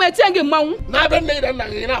imekọta nwa ma etinye gị mmanwụ. Na-abịa nne gị na nna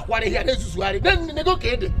gị na-akwara ihe na-ezuzugharị. Nego ka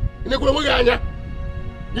ede. Nekwuru onwe gị anya.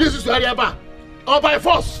 Ihe ezuzugharị ebe a. Ọ by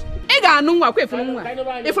force. Ị ga-anụ nwa kwa ifuru nwa.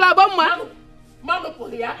 Ifuru abọ mma.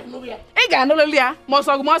 Ị ga-anụlụlụ ya ma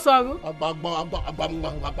ọsọ gụ ma ọsọ gụ. Agba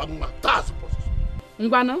tas.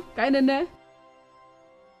 Ngwanụ ka anyị nene.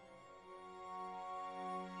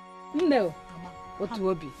 Nne o. Otu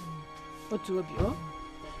obi.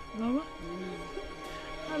 Mama.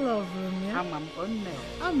 I love you. Ama m nne.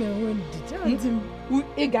 I'm a wounded.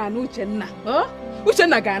 Ị ga-anụ Uchenna.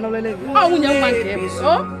 Uchenna ga-anụlụlụ gị. Ọ nwunye nwa nke ebe.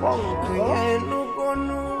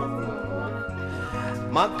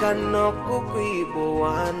 Maka na ọkụkọ Igbo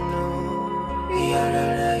anụ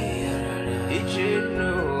ije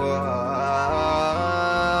n'ụwa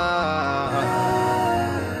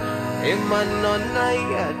ịma nọ na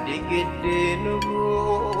ya dịgide n'ugwu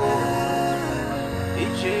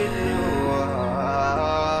ije n'ụwa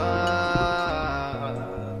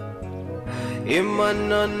ịma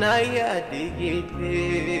nọ na ya dịgide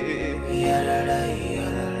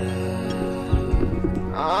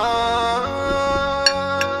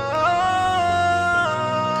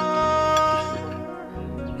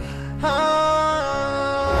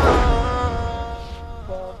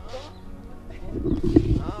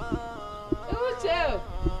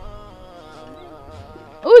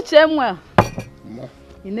Uche nwa.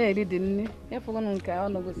 Ị na-eri dị nne. Efụrụ nke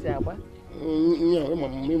ọnụ gosi agba.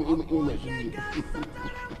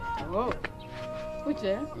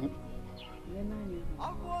 Uche.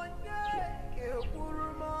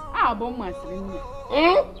 Ah, bụ mmasịrị nne.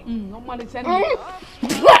 Ọmalịcha nne.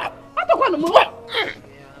 Atọkwanụ m.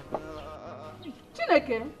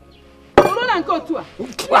 Chineke. Olu na nke otu a.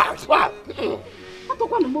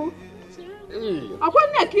 Atọkwanụ m. Akwa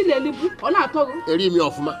nne ka ị na-elibu, ọ na-atọ gị. Eri m ya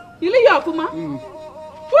ọfụma. Ili ya ọfụma.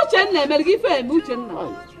 Uchenna emere gị ife eme Uchenna.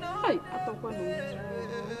 Ai, atọkwanụ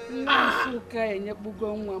m. Nsukka enyekpugo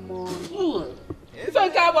nwa m ọnụ. Ife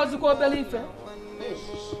nke agbazikwa obere ife.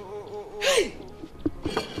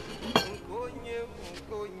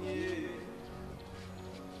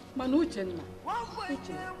 Mana Uchenna.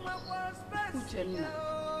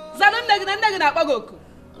 Zana nne gị na-akpọ gị oku.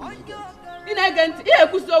 Ị na-ege ntị, ị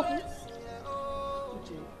ekwusi okwu.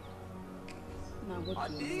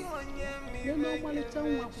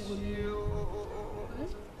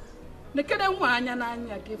 Nekede nwa anya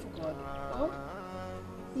n'anya ka efu ka ọ dị.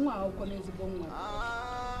 Nwa akwụkwọ n'ezigbo nwa.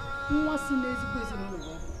 Nwa si n'ezigbo ezinụlọ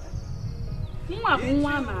ọ pụta. Nwa bụ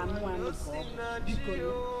nwa a na-anụ ka ọ biko ya.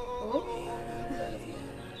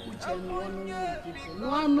 Uche n'ọnụ nwa biko.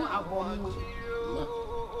 N'ọnụ abụọ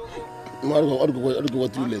nwa. Ọ dịgo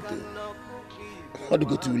too late. Ọ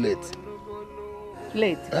dịgo too late.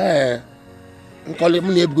 Late? Nkoli m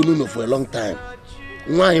na-ebugo n'ụlọ for a long time.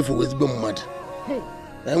 Nwa anyị fụrụ ezigbo mmadụ.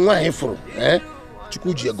 Nwa anyị fụrụ,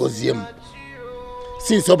 Chukwu ji egozie m.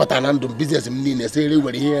 Since ọ batara na ndụ m, biznes m niile esere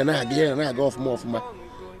were ihe na-aga ọfụma.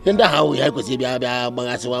 Ihe ndị ahụ ya ekwesịrị bịa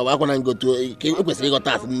gbagasịwa akwa na ngotu ekwesịrị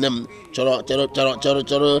ịghọta asị nne m chọrọ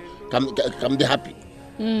ka m dị happy.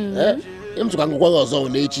 M tụkwa ngwụkwa gị ọzọ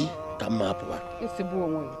n'echi ka m hapụwa.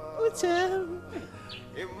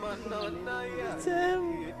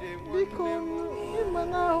 Biko, ịma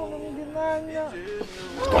na ahụrụ m gị n'anya.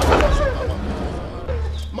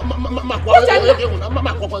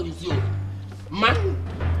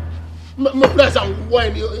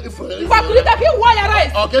 Kulita ki wa ya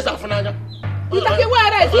rice. Okay, sa funanya. Kulita ki wa ya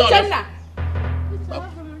rice Uchenna.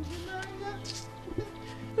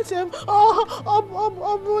 Ọ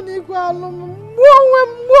bụ na igwe alụ m.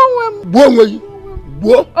 Gbuo onwe m.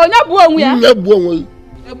 Onye gbuo onwe ya? Onye gbuo onwe ya.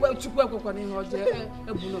 Chukwu ekwekwa n'ihe ọjọọ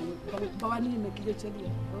ebu n'onwe. Bawa n'ime ka ihe chere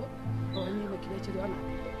ya. Bawa n'ime ka ihe chere ya.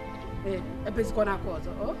 Ebezikwa n'aka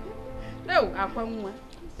ọzọ. Akwa nwa.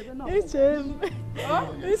 Iche m.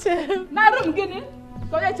 Na room gịnị?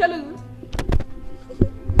 Ka onye chere gị?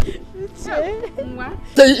 Nwa.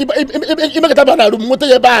 Imekọta ba na room nweta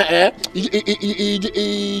ya ebe a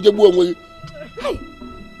ije gbuo onwe gị.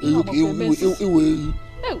 Iwe eyi.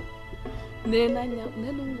 N'anya,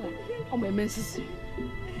 nwa. Ọ ma eme nsisi.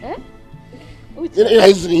 Ị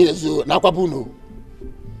na-ezuru ihe ezo n'akwa bụ unu.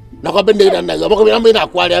 N'akwa be nne na nna gị, ọ bụkwa na mgbe ị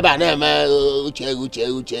na-akwụgharị ebe a na-eme uche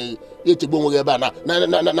echegbu onwe gị ebe a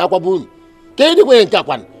n'akwa bụ unu. Ka ị dịkwa nke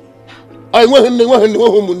akwa enweghị nne enweghị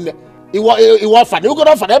ụmụnne iwe ọfana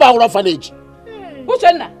ụgọrọ ọfana ebe ahụrụ ọfana eji.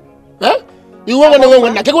 Uchenna. Iwe nwe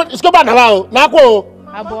nna kekwe skoba na ahụ n'akwa o.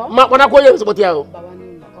 Ma kpọnakwa onye nsogbu ya o.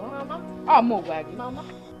 Ọ mụ gwa gị.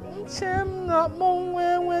 Uchenna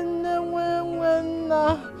monwenna.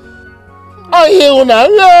 Oh, you now.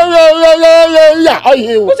 Yeah. Oh,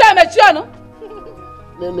 you. Uche mechiano.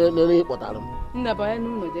 No, what are them? Never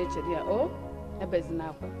knew the chedia. Oh, a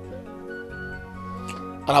bezina.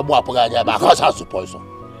 And I walk behind your back. How's the poison?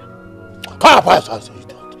 Papa, I say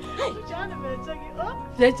it.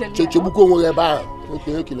 Chibuikem will get back.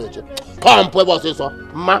 Come, put what's this on?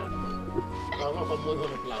 Ma.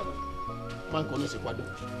 Man, can you see what?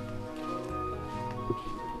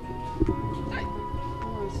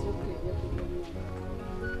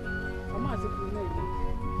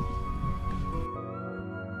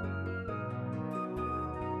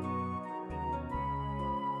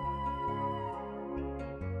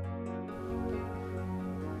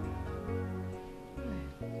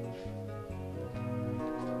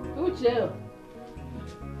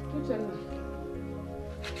 Uchenna.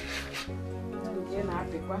 Uchenna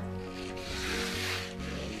apikwa.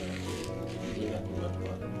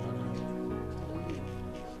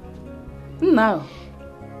 Nna,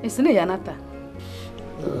 isini ya nata.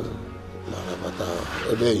 Mana bata,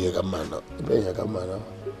 ebe ye kamana.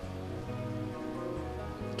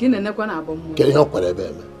 Kine nekwa na abom. Kene yo kwere ebe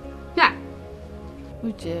me. Ya.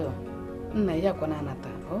 Uche, nna ya kwa na anata,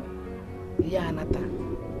 oh? Ya anata.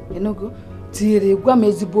 Enogo tiri gwa m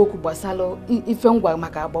ezigbo okwu gbasara ife ngwa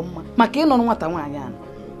maka abọ mma maka ịnọ nwata nwaanyị a.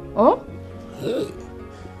 Oh?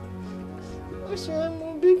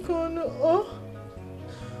 Uchenna biko oh.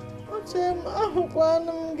 Uchenna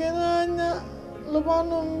ahụkwanụ m gị n'anya.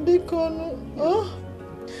 Lụbanụ m biko oh.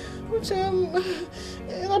 Uchenna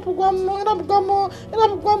ịrapụkwa m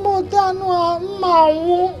otu anụ a mma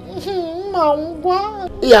ngwa.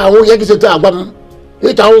 Ya ahụ ya gị agwa m.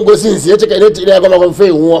 Ita won't go since you check it. They're going to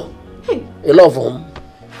fail. You love him.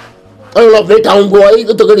 I love it. I won't go. You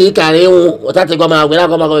to go to carry what I take my way. I'm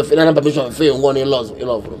going to fill permission. Fail one in laws. You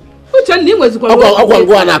love him. Uchenna was going to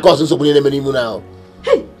go and cause so many now.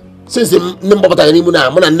 Since the number of the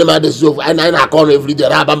Nimuna, Mona never deserve. And I call every day.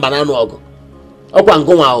 Rabban banana. I can't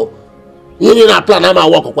go out. You need a plan. I'm a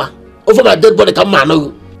walk over my dead body. Come on.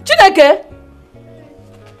 Chineke.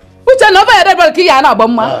 Uchenna over dead body. Kiana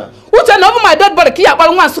Bomma. Uchenna over my dead body. Kia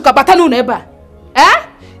Nkoli Nwa Nsukka batanu neba.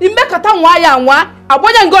 Imekata nwa ya nwa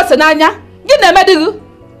abonye ngose n'anya. Gị na-emedigu?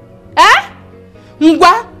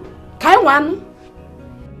 Ngwa kai nwanu.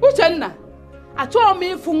 Uchenna achọrọ m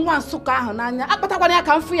ifu Nwa Nsukka ahụ n'anya. Akpatakwana ya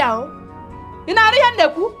ka mfu ya o. Ị na-arị ihe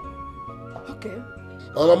nnekwu? Okay.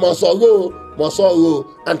 Ona moso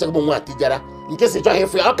antakbo nwa tijara. Nke si chọ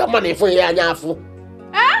ifu ya, ọ ka mma na ifu ya anya afu.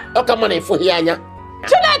 Ọ ka mma na ifu ya anya.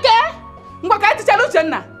 Chineke! Ngwa ka tichara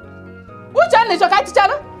Uchenna. Uchenna chọ ka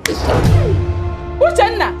tichara?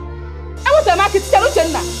 Uchenna! Ewuta ma tichara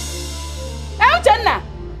Uchenna. Uchenna!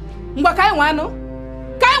 Ngwa ka nwanu.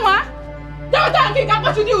 Ka nwa. Dawata nke ka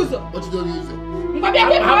kpọchi di ụzọ. Ngwa bịa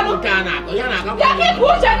ka ịpụ ka na-akọ. Ya na-akọ. Bịa ka ịpụ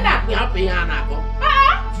Uchenna. Ya hapụ ihe a na-akọ.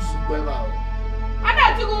 Ana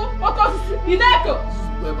atugu oke osisi. Ị na-eko.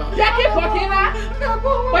 Bịa ka ịpụ ka ị na.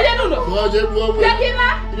 Onye n'ụlọ. Bịa ka ị na.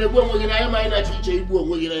 Ị na-egbu onwe gị na ya ma ị na-achọ iche igbu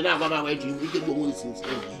onwe gị na na-agba ma eji ike gbu onwe gị since.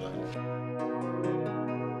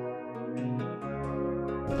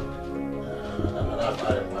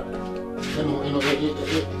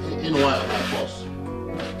 You know why I boss.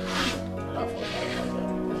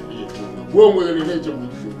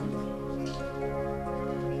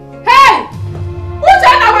 Hey!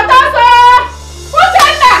 Uchenna batasa!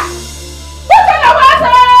 Uchenna! Uchenna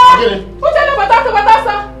batasa! Uchenna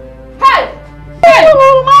batasa! Hey! Hey! Uchenna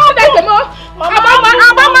batasa!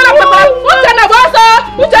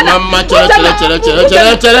 Uchenna! Mama,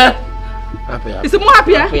 chere. Is it more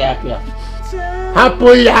happy?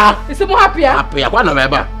 Happy ya. Is it more happy? Happy ya. Kwa no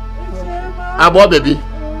meba. Abo baby.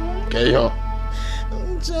 Okay ho.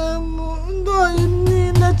 Ndo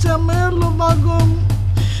ini na chamelo bagom.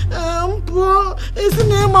 Mpo isi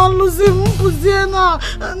na maluzi mpuzie na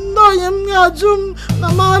ndo yem ajum na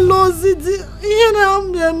malozi di ihe na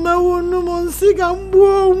ambie mewunu mo nsiga mgbu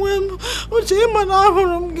onwe m. Uche ịma na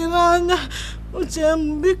ahụrụ m gị n'anya. Uche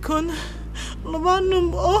m biko lụbanụ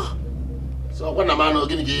m So kwa na mano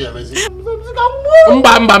gini gi ya mezi.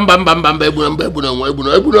 Mba ebu na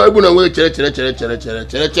nwe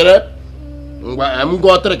chere. Ngwa am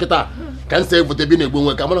go tere kita. Kan say vote bi na egbu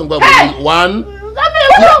nwe ka mo ngwa 1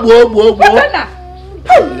 gbo.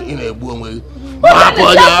 Ina egbu nwe.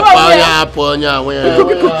 Apọ nya nwe.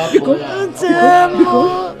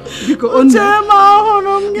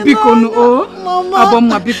 Biko no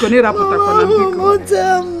abomma biko ni rapota kona biko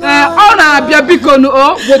ona abia biko no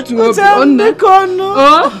wetu obi onne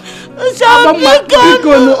abomma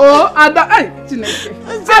biko no ada ai Chineke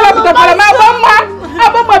ala rapota kona ma abomma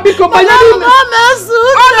Abama biko banye n'ime.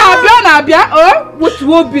 Ọ na-abịa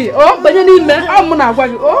wetu obi banye n'ime mụ na-agwa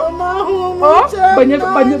gị banye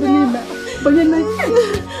n'ime banye n'ime.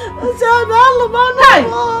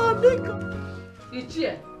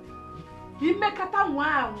 Ichie imekata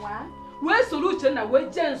nwa wee soro Uchenna wee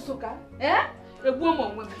jee Nsụka egbuo m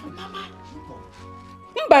onwe m.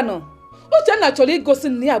 Mbanụ Uchenna chọrọ igosi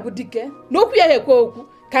nna ya bụ dike na okwu ya ekwe okwu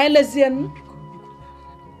ka anyị lezie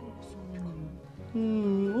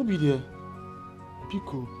obi dị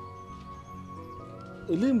biko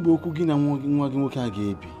ele mgbe okwu gị na nwa gị nwoke a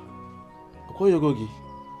ga-ebi ọkọyọgọ gị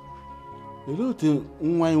ele otu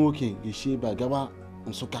nwa anyị nwoke ga-esi ebe a gaba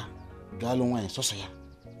Nsụka gaa lụ nwaanyị sọsọ ya.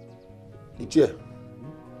 Ichie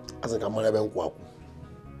asị ka mara ebe nkwụ akwụ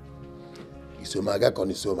isomaga ka ọ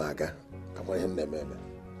n'isomaga ka mara ihe m na-eme eme.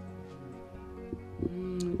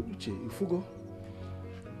 Uche ifugo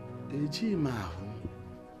eji m ahụ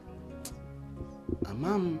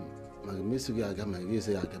ama m ma ga-emeso gị aga ma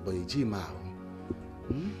ga-eso ya agaba eji m ahụ.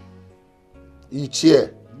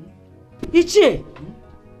 Ichie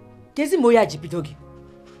kezi mo ya ji bido gị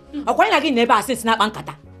ọkwa anyị na gị n'ebe asị na-akpa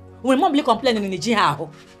nkata nwere mọbili kọmplen na eji ha ahụ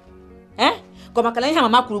ka maka na ihe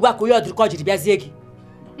mama kwuru gwa ka onye ọdụrụ ka ọ jiri bịazie gị.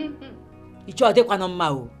 Ichie ọ dịkwanụ mma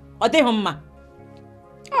ọ dịghị mma.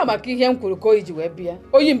 Ọ maka ihe m kwuru ka o ji wee bịa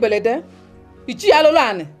oyi mbelede Ichie alụlụ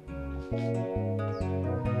anị.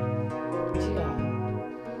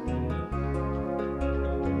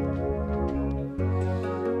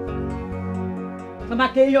 Mama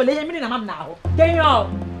ke yo le mmiri na mam na ahụ ke yo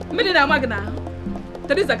mmiri na ama gị na ahụ.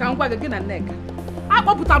 Teresa ka ngwa gị na Nneka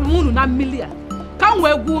akpọpụtara m unu na mmiri a ka m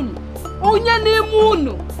wee gwa unu onye n'ime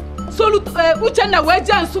unu solu Uchenna wee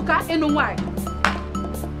jee Nsụka ịnụ nwaanyị.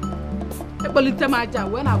 Ekpelite m aja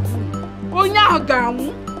wee na-agwa unu onye ahụ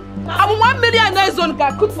ga-anwụ. Amụma mmiri a na-ezo nke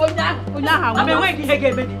akụtu onye ahụ anwụ. Enweghị ihe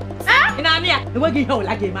ga-eme gị ị na-anị ya enweghị ihe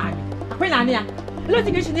ọbụla ga-eme anyị akwa na anị ya ele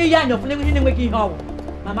otu ga-esi n'iyi anya ọfụ na-enweghị ihe ọwụ.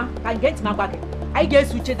 Mama ka nke ntị m agwa gị anyị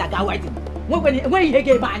ga-eso Uchenna ga wedding enweghị ihe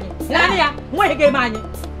ga-eme anyị naanị ya enweghị ga-eme anyị.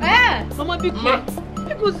 Mama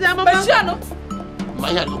biko zie mama Mechianụ Ma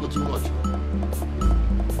ihe adịgo too much.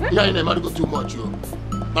 Ihe anyị na-eme adịgo too much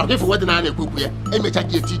maka ifu wedding a na-ekwu ya emecha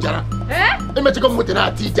gị etijara emechago m nweta na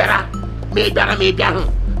atijara ma ị bịa hụ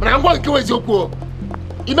mana ngwa nke eziokwu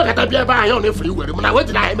imekata bịa ebe anyị ọ na-efu iwere mana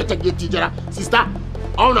wedding ahụ emecha gị etijara sista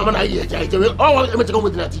ọ na mana ihe eje ejewe ọ emechago m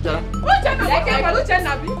wedding na atijara.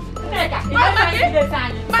 Uchenna bi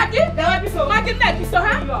Maki Nneka so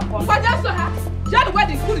ha mgbaja so ha Jan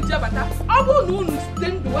wedding kwuru je bata ọ bụ na unu site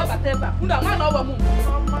ndụ wee bata ebe a unu anwa na ọwa m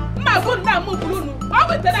mma bụ nna m bụrụ unu ọ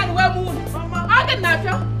wetara anyị wee mụ unu ọ gị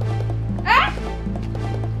na-apịọ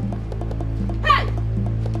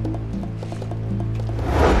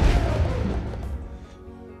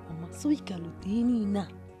Mama so ikalute ihe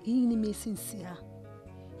niile mesi nsi ha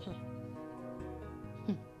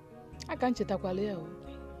aka nchetakwala ya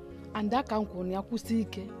and aka m kwuru ya kwụsị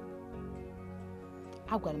ike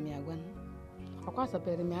agwara m ya agwa ọkwa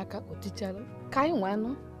sapere m aka otichara ka anyị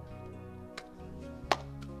nwanụ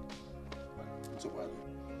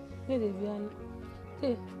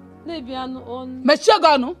mechie gị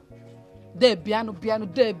ọnụ debianụ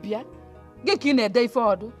debia gị ka ị na-ede ife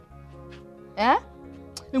ọdụ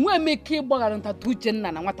enweghị m ike ịgbaghara ntata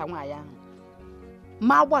Uchenna na nwata nwaanyị ahụ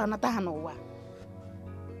ma agbara nata ha n'ụwa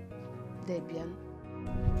debianụ.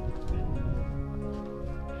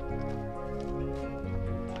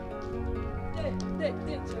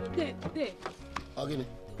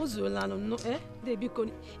 O zuola nụ de biko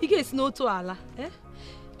ị ga-esi n'otu ala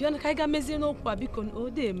bịa ka anyị ga mezie n'okwu a biko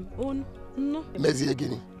mezie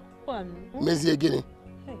gịnị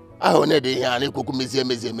ahụ na-ede ihe a na-ekwokwu mezie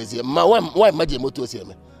ma nwaanyị ma ji eme otu o si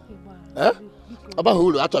eme ọ baghị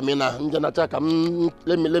uru achọrọ m ị na nje nacha ka m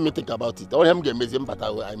let me think about it onye m ga-emezi mbata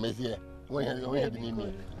anyị mezie ya onye dị n'ime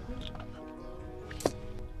ya.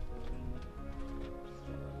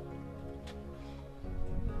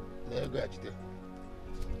 Ego ya jide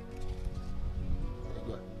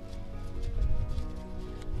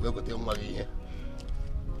wee gote nwa gị ihe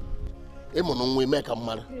ịmụ na nwa ime ka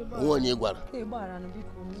mmadụ onwe onye gwara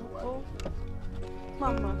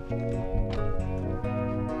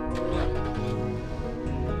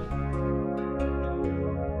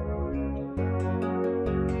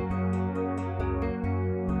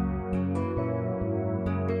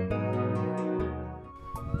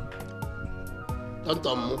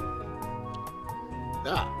tọntọ m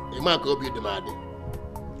ịma ka obi dị m adị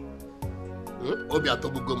obi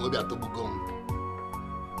atọgbugo m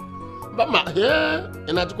ma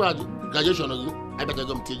ị na-achịkwa ajụ graduation gị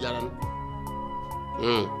abịachago m tijara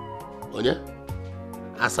onye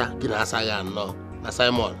asa gị na asa ya anọ na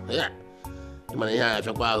Simon mana ihe a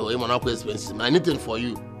fiakwa ahụ ịma na ọkwa expenses ma anything for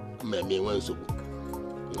you mmemme enwe nsogbu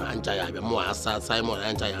na ncha ya abịa mụ asa Simon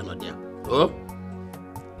na ncha ya anọdị ya o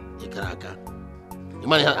ịkara aka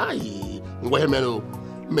ịmana ihe ayi ngwa ihe mere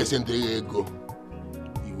mmesi ndị ya ego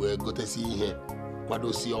iwe gotesi ihe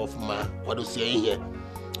kwadosie ọfụma kwadosie ihe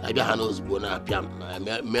abịa ha n'ozugbo na-apịa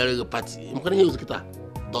mere gị pati mkwara ihe ozikịta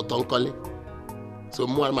Dr. Nkoli so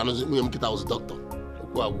mụ anụmanụ nwunye m kịta ozu dọkịta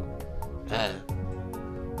okwu agwụ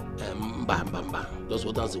mba just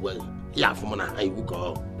what dance well ya afụma na ha iwu ka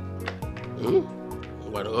ọ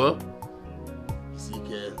ngwara o isi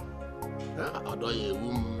ike ọdọ ya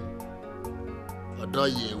ewu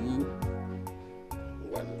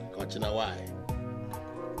ngwara ka ọ chịna nwaanyị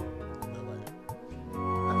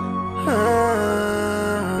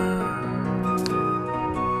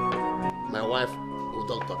my wife will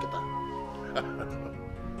doctor kita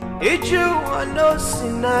Iju wano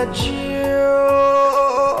sinachio.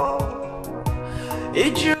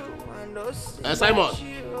 Iju wano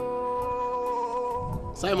sinachio.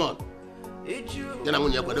 Simon. Jana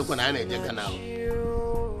munye kwa doko na ane jeka na.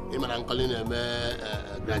 Ima na Nkoli na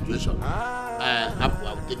graduation. I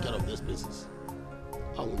will take care of these places.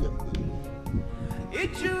 I will.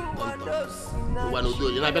 Iju wano sinachio. Wano do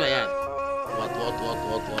you na bena ya. What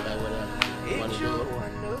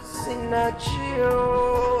sinachio.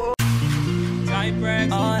 Type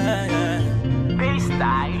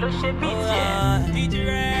style, o shepitier. DJ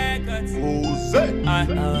Records.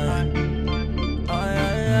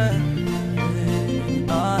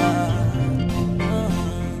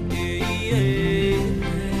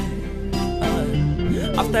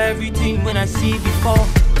 After everything when I see before,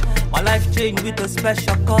 my life changed with a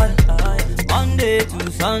special call. Monday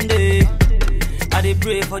to Sunday, I dey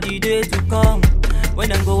pray for the day to come when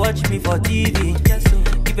them go watch me for TV.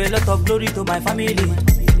 Give a lot of glory to my family.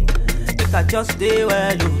 Make I just stay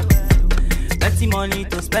well, oh. Plenty money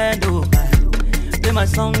to spend, oh. Play my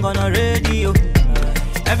song on the radio.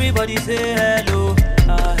 Everybody say hello.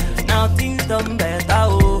 Now things done better,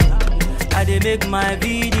 oh. I dey make my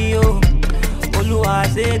video. Oluwa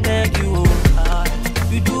say thank you, oh.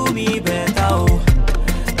 You do me better, oh.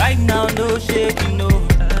 Right now no shaking, no.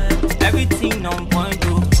 Everything on point,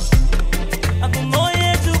 oh. I come on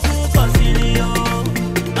here to cook a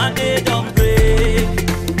my day don't break,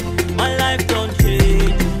 my life don't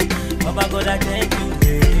change. Baba God, I thank you.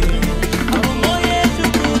 I come on here to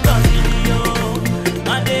cook a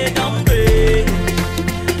my day don't break,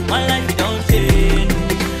 my life don't change.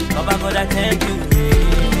 Baba God, I thank you.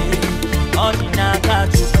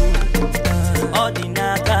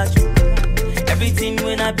 Everything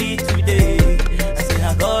when I be today, I say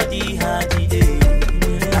I got the hard day.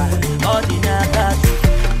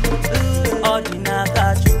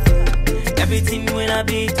 Everything when I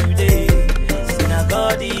be today, I say I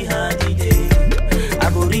got the hard day. I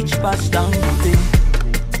go reach past down today,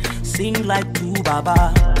 sing like two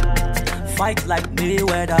Baba, fight like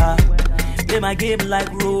Mayweather, play my game like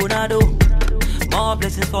Ronaldo. More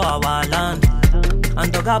blessings for our land,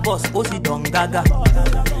 and Doga boss Osi Don Gaga.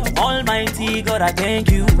 Almighty God, I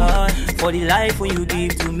thank you for the life when you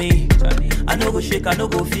give to me. I no go shake, I no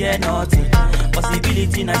go fear nothing.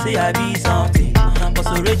 Possibility, I say I be something, but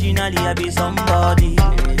originally I be somebody.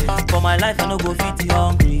 For my life, I no go fit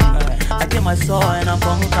hungry. I take my soul and I'm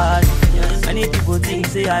conquered. Many people think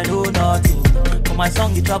say I know nothing. For my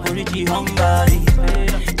song, the trouble reach Hungary.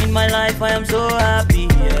 In my life, I am so happy.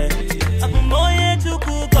 I put more here to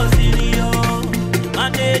cook a cereal. My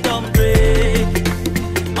day don't break.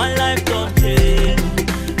 My life don't change.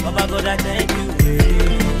 Baba God, I thank you.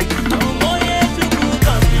 I'm more here to cook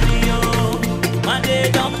a video. My day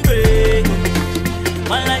don't break.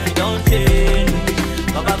 My life don't change.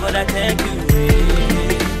 Baba God, I thank you.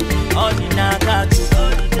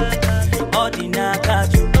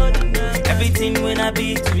 Everything when I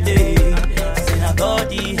be today, I say I got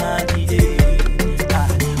the hard day.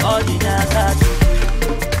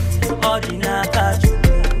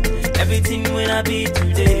 Everything when I be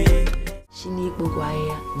today. She need to go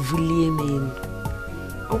here, vully men.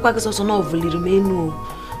 I'm quite so no vully men.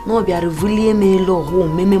 No, be a vully men low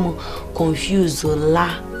home, memo confused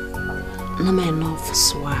la. No man of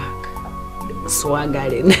swag.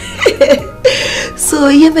 Swagarin. So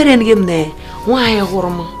you better give me why a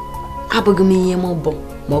hormone. Abogami mobo,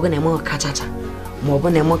 Morgan and more cachacha.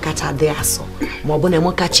 Mobonemo catch de aso,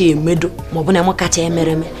 Mobonemo catch a meadow, Mobonemo catch a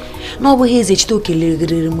mereme. No, but his age took a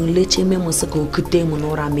little leche memosako could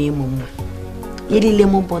demonora memum. Yedi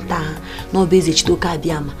lemon bota, no basic to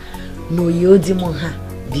Kadiama, no yodimonha,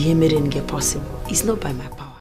 the emerenge possible. It's not by my part.